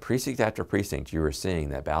 and in precinct after precinct you were seeing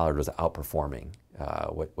that Ballard was outperforming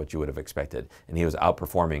what you would have expected, and he was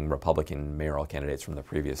outperforming Republican mayoral candidates from the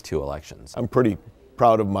previous 2 elections. I'm pretty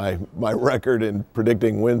proud of my record in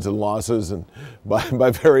predicting wins and losses, and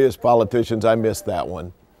by various politicians. I missed that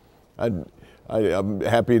one. I'm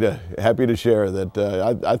happy to share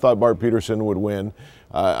that I thought Bart Peterson would win.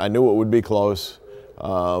 I knew it would be close,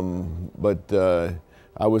 but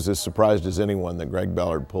I was as surprised as anyone that Greg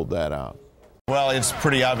Ballard pulled that out. Well, it's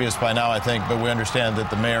pretty obvious by now, I think, but we understand that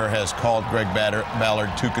the mayor has called Greg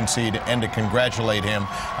Ballard to concede and to congratulate him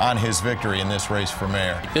on his victory in this race for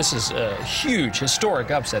mayor. This is a huge, historic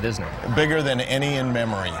upset, isn't it? Bigger than any in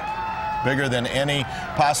memory. Bigger than any,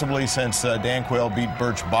 possibly since Dan Quayle beat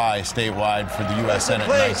Birch Bayh statewide for the U.S. Senate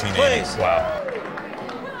in 1980. Please. Wow.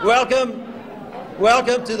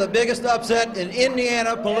 Welcome to the biggest upset in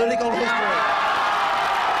Indiana political history.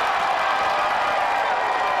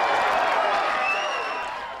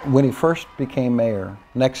 When he first became mayor,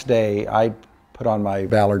 next day I put on my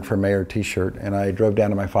Ballard for Mayor t-shirt and I drove down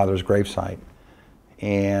to my father's gravesite.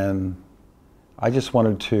 And I just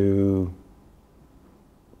wanted to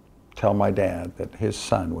tell my dad that his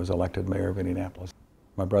son was elected mayor of Indianapolis.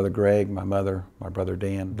 My brother Greg, my mother, my brother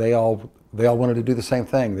Dan, they all wanted to do the same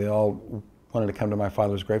thing. They all wanted to come to my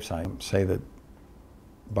father's gravesite and say that,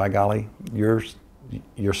 by golly, your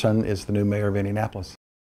son is the new mayor of Indianapolis.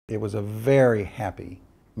 It was a very happy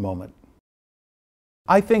moment.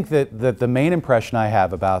 I think that the main impression I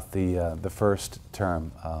have about the first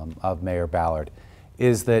term of Mayor Ballard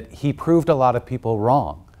is that he proved a lot of people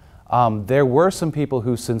wrong. There were some people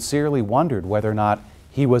who sincerely wondered whether or not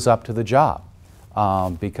he was up to the job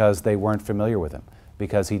because they weren't familiar with him,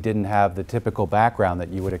 because he didn't have the typical background that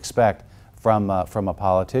you would expect from a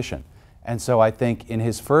politician. And so I think in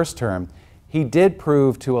his first term, he did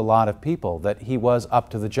prove to a lot of people that he was up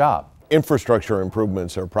to the job. Infrastructure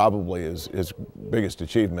improvements are probably his biggest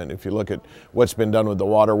achievement. If you look at what's been done with the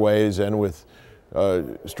waterways and with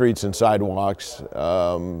streets and sidewalks,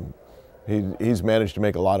 he's managed to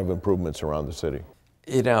make a lot of improvements around the city.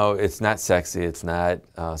 You know, it's not sexy. It's not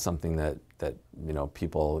something that you know,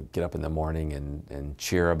 people get up in the morning and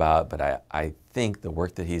cheer about. But I think the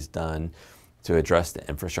work that he's done to address the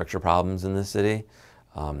infrastructure problems in the city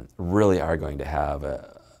really are going to have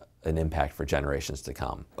an impact for generations to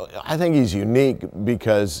come. I think he's unique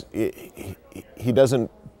because he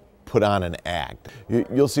doesn't put on an act.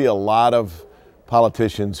 You'll see a lot of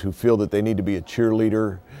politicians who feel that they need to be a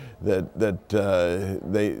cheerleader, that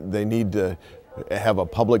they need to have a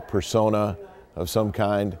public persona of some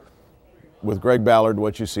kind. With Greg Ballard,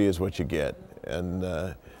 what you see is what you get. And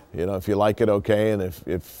you know, if you like it, okay, and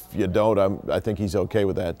if you don't, I think he's okay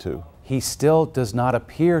with that too. He still does not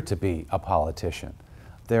appear to be a politician.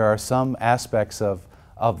 There are some aspects of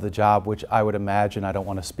the job which I would imagine, I don't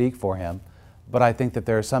want to speak for him, but I think that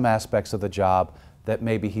there are some aspects of the job that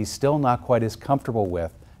maybe he's still not quite as comfortable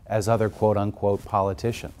with as other quote-unquote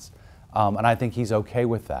politicians. And I think he's okay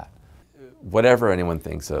with that. Whatever anyone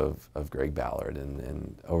thinks of Greg Ballard,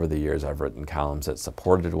 and over the years I've written columns that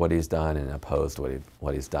supported what he's done and opposed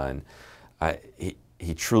what he's done,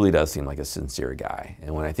 he truly does seem like a sincere guy.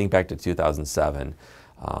 And when I think back to 2007,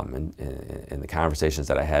 in the conversations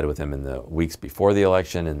that I had with him in the weeks before the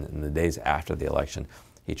election and in the days after the election,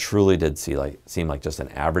 he truly did seem like just an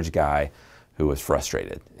average guy who was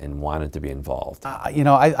frustrated and wanted to be involved. You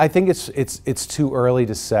know, I think it's too early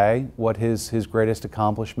to say what his greatest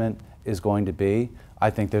accomplishment is going to be. I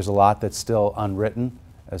think there's a lot that's still unwritten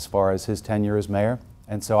as far as his tenure as mayor,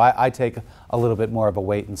 and so I take a little bit more of a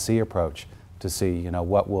wait and see approach to see, you know,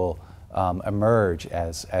 what will emerge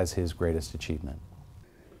as his greatest achievement.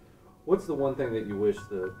 What's the one thing that you wish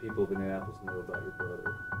the people of Indianapolis knew about your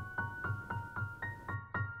brother?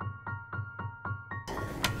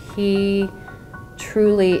 He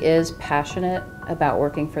truly is passionate about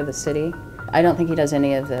working for the city. I don't think he does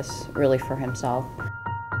any of this really for himself.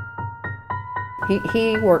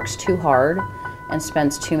 He works too hard and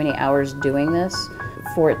spends too many hours doing this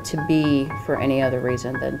for it to be for any other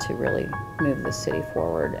reason than to really move the city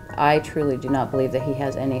forward. I truly do not believe that he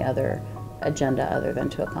has any other agenda other than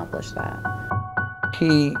to accomplish that.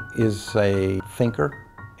 He is a thinker,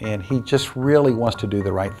 and he just really wants to do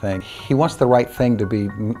the right thing. He wants the right thing to be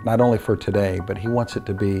not only for today, but he wants it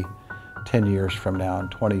to be 10 years from now and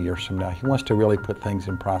 20 years from now. He wants to really put things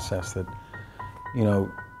in process that, you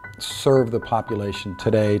know, serve the population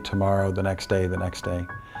today, tomorrow, the next day, the next day.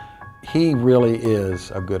 He really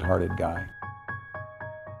is a good-hearted guy.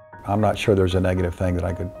 I'm not sure there's a negative thing that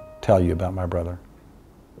I could tell you about my brother.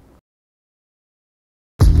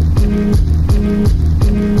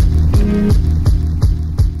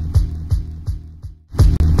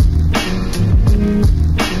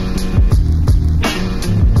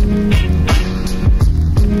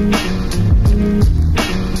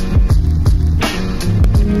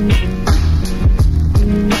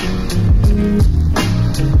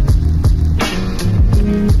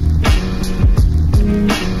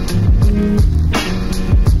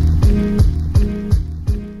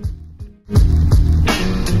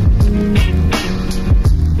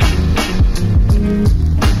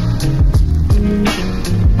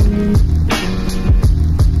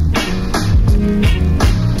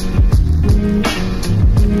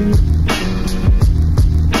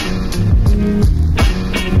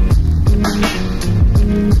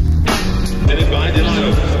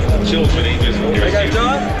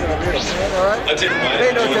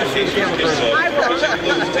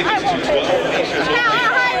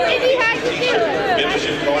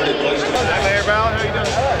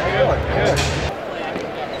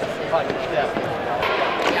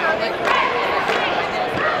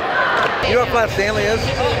 You know what Flat Stanley is?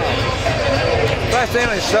 Flat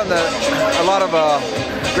Stanley is something that a lot of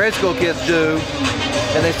grade school kids do,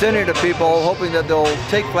 and they send it to people hoping that they'll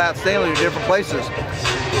take Flat Stanley to different places.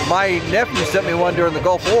 My nephew sent me one during the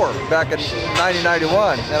Gulf War back in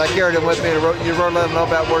 1991, and I carried him with me to let him know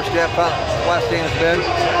about where Flat Stanley's been.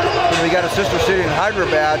 When we got a sister city in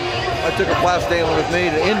Hyderabad, I took a Flat Stanley with me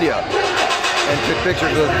to India and took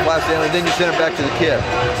pictures of the Flat Stanley, and then you send it back to the kid.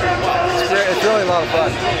 It's really a lot of fun.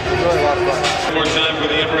 It's really a lot of fun. One more time for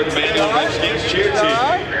the Emperor Emmanuel Redskins cheer team.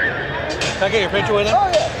 Can I get your picture with him? Oh,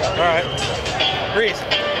 yeah. All right. Reese.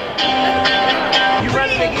 You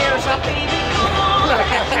running again or something?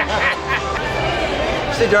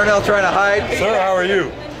 See Darnell trying to hide. Sir, how are you?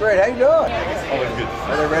 Great, how you doing? Always good.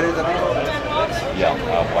 Are they ready to meet? Yeah,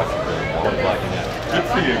 I'll watch it. Good to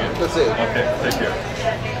see you again. Let's see. Okay, take care.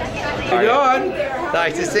 How you doing?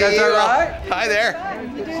 Nice to see That's you. all right? Hi there.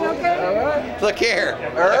 You doing okay? All right. Look here.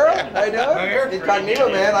 Earl, how you doing? Incognito,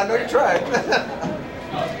 man. I know you tried.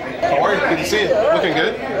 How are you? Good to see you. Looking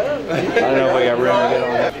good? I don't know if we got room to get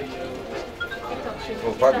on that.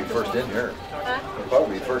 We'll probably be first in here. We'll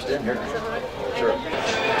probably be first in here. Sure.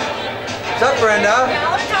 What's up, Brenda?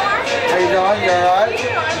 How you doing? You all right?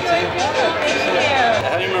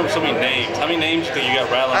 How do you remember so many names? How many names do you think you got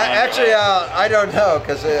rattling around? Actually, I don't know,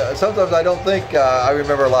 because sometimes I don't think I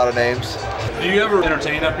remember a lot of names. Do you ever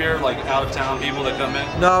entertain up here, like out-of-town people that come in?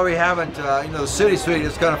 No, we haven't. You know, the City Suite,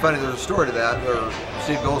 it's kind of funny, there's a story to that, where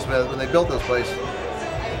Steve Goldsmith, when they built this place,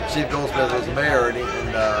 Steve Goldsmith was the mayor, and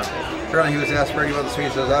apparently he was asked for anyone in the suite,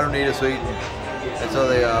 he says, I don't need a suite. And so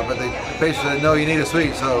they, but they basically said, no, you need a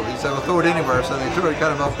suite. So he said, well, throw it anywhere. So they threw it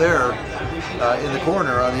kind of up there in the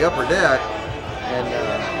corner on the upper deck. And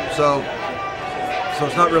so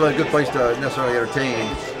it's not really a good place to necessarily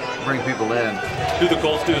entertain, bring people in. Do the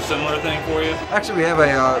Colts do a similar thing for you? Actually,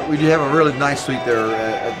 we do have a really nice suite there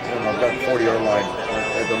at about the 40-yard line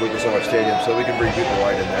at the Lucas Oil Stadium, so we can bring people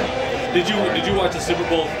right in there. Did you watch the Super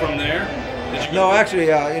Bowl from there? No, actually,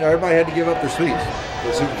 you know, everybody had to give up their suites for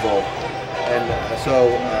the Super Bowl. And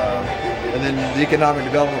and then the economic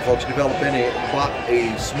development folks bought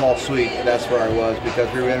a small suite, and that's where I was, because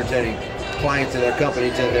we were entertaining clients and their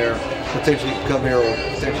companies in there, potentially could come here or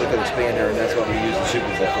potentially could expand here, and that's what we used the Super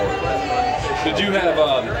Bowl for. Did you have,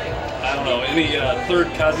 I don't know, any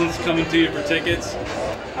third cousins coming to you for tickets?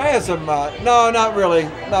 I had some, no, not really,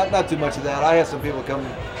 not too much of that. I had some people come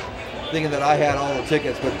thinking that I had all the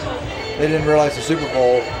tickets, but they didn't realize the Super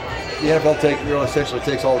Bowl. The NFL essentially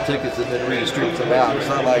takes all the tickets and then redistributes them out. It's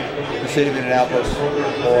not like the city of Indianapolis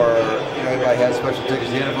or everybody has special tickets.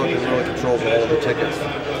 The NFL can really control all of the tickets,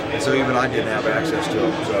 and so even I didn't have access to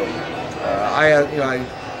them. So I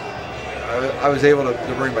was able to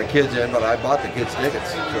bring my kids in, but I bought the kids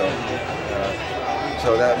tickets.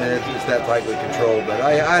 So that it's that tightly controlled. But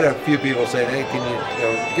I had a few people saying, "Hey, can you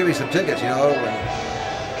give me some tickets?" And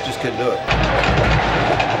just couldn't do it.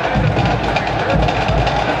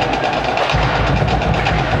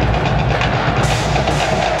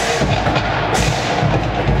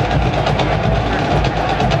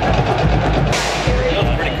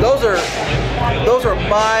 Those are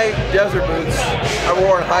my desert boots I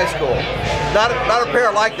wore in high school. Not a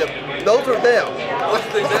pair like them. Those are them. What's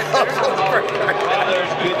the exact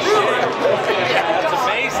That's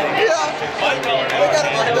amazing.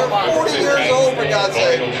 They're 40 years old, for God's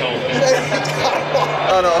sake.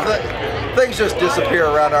 No, things just disappear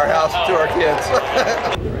around our house to our kids.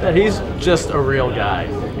 He's just a real guy.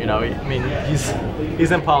 You know, I mean,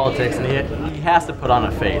 he's in politics, and he has to put on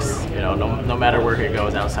a face. You know, no matter where he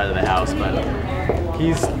goes outside of the house. But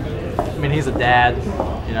he's a dad.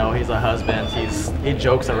 You know, he's a husband. He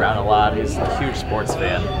jokes around a lot. He's a huge sports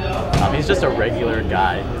fan. He's just a regular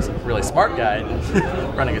guy. He's a really smart guy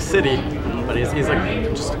running a city, but he's like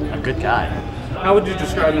just a good guy. How would you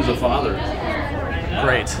describe him as a father?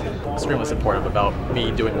 Great, extremely supportive about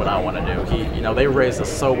me doing what I want to do. You know, they raised us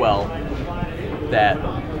so well that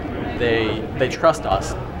they trust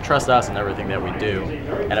us in everything that we do.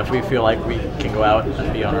 And if we feel like we can go out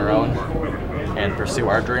and be on our own and pursue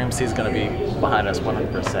our dreams, he's going to be behind us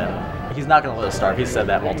 100%. He's not going to let us starve. He's said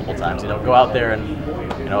that multiple times. You know, go out there and,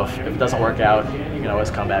 you know, if it doesn't work out, you can always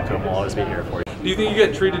come back home. We'll always be here for you. Do you think you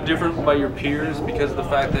get treated different by your peers because of the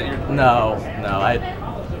fact that you're... No.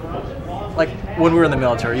 Like when we were in the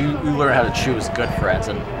military, you learn how to choose good friends,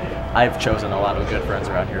 and I've chosen a lot of good friends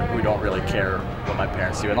around here who don't really care what my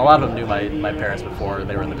parents do. And a lot of them knew my parents before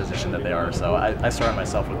they were in the position that they are, so I surround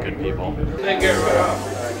myself with good people. Thank you.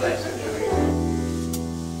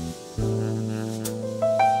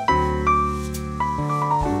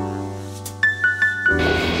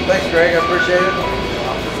 Thanks, Greg. I appreciate it.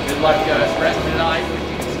 Good luck rest of the night.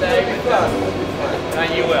 Stay.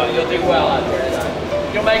 You will. You'll do well out there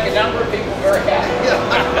tonight. You'll make a number of people very happy. Yeah,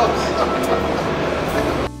 I hope so.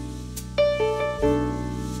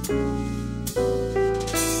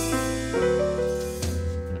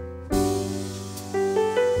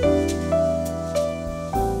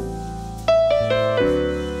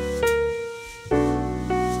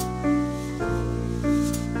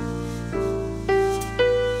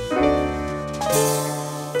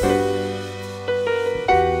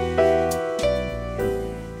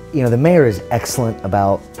 You know, the mayor is excellent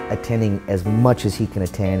about attending as much as he can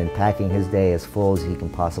attend and packing his day as full as he can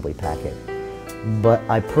possibly pack it. But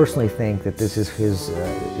I personally think that this is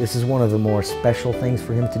one of the more special things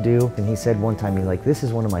for him to do. And he said one time, he's like, this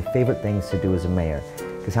is one of my favorite things to do as a mayor.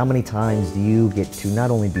 Because how many times do you get to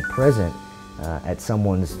not only be present at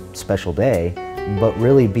someone's special day, but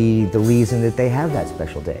really be the reason that they have that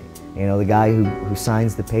special day? You know, the guy who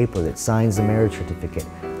signs the paper, that signs the marriage certificate,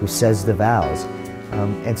 who says the vows.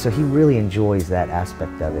 And so he really enjoys that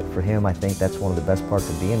aspect of it. For him, I think that's one of the best parts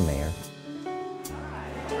of being mayor.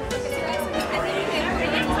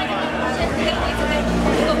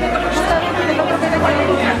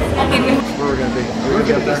 We're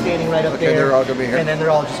going to be standing right up there. Okay, they're all going to be here. And then they're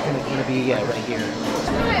all just going to be right here. 1,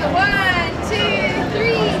 2,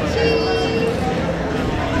 3, cheese.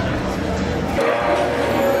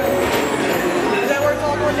 Is that where it's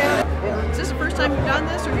all going down? Is this the first time you've done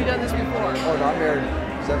this, or have you done this before? Oh, no, I'm married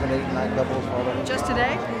 7, 8, 9 couples already. Just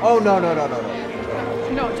today? Oh, no.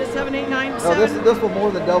 No, just 7, 8, 9, 7? No, this will more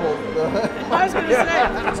than double. I was going to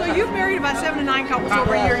say, so you've married about 7 to 9 couples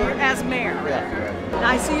over a year as mayor. Yeah. And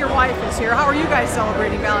I see your wife is here. How are you guys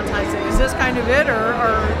celebrating Valentine's Day? Is this kind of it, or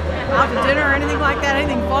out to dinner or anything like that?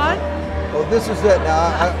 Anything fun? Oh, this is it.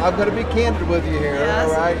 Now, I'm going to be candid with you here, yes.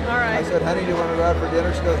 All right? I said, honey, do you want to go out for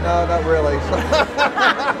dinner? She goes, no, not really.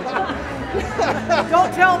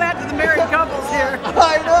 Don't tell that to the married couples here.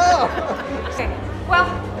 I know. Okay. Well,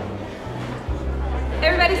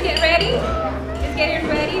 everybody's getting ready. Is getting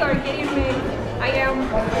ready or getting ready? I am.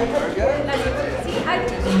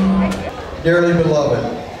 Dearly beloved,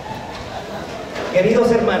 Queridos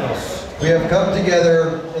hermanos, we have come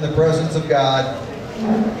together in the presence of God.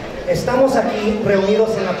 estamos aquí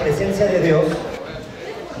reunidos en la presencia de Dios.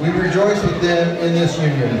 We rejoice with them in this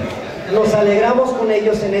union. Nos alegramos con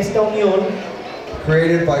ellos en esta unión,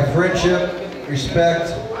 created by friendship,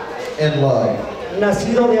 respect, and love.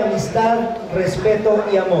 Nacido de amistad, respeto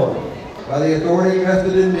y amor. By the authority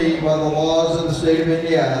vested in me by the laws of the state of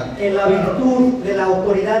Indiana. En la virtud de la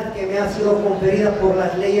autoridad que me ha sido conferida por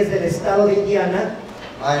las leyes del estado de Indiana.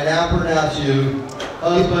 I now pronounce you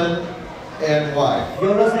husband and wife.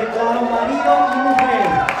 Yo los declaro marido y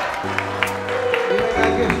mujer. You may not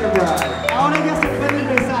kiss your bride. Ahora ya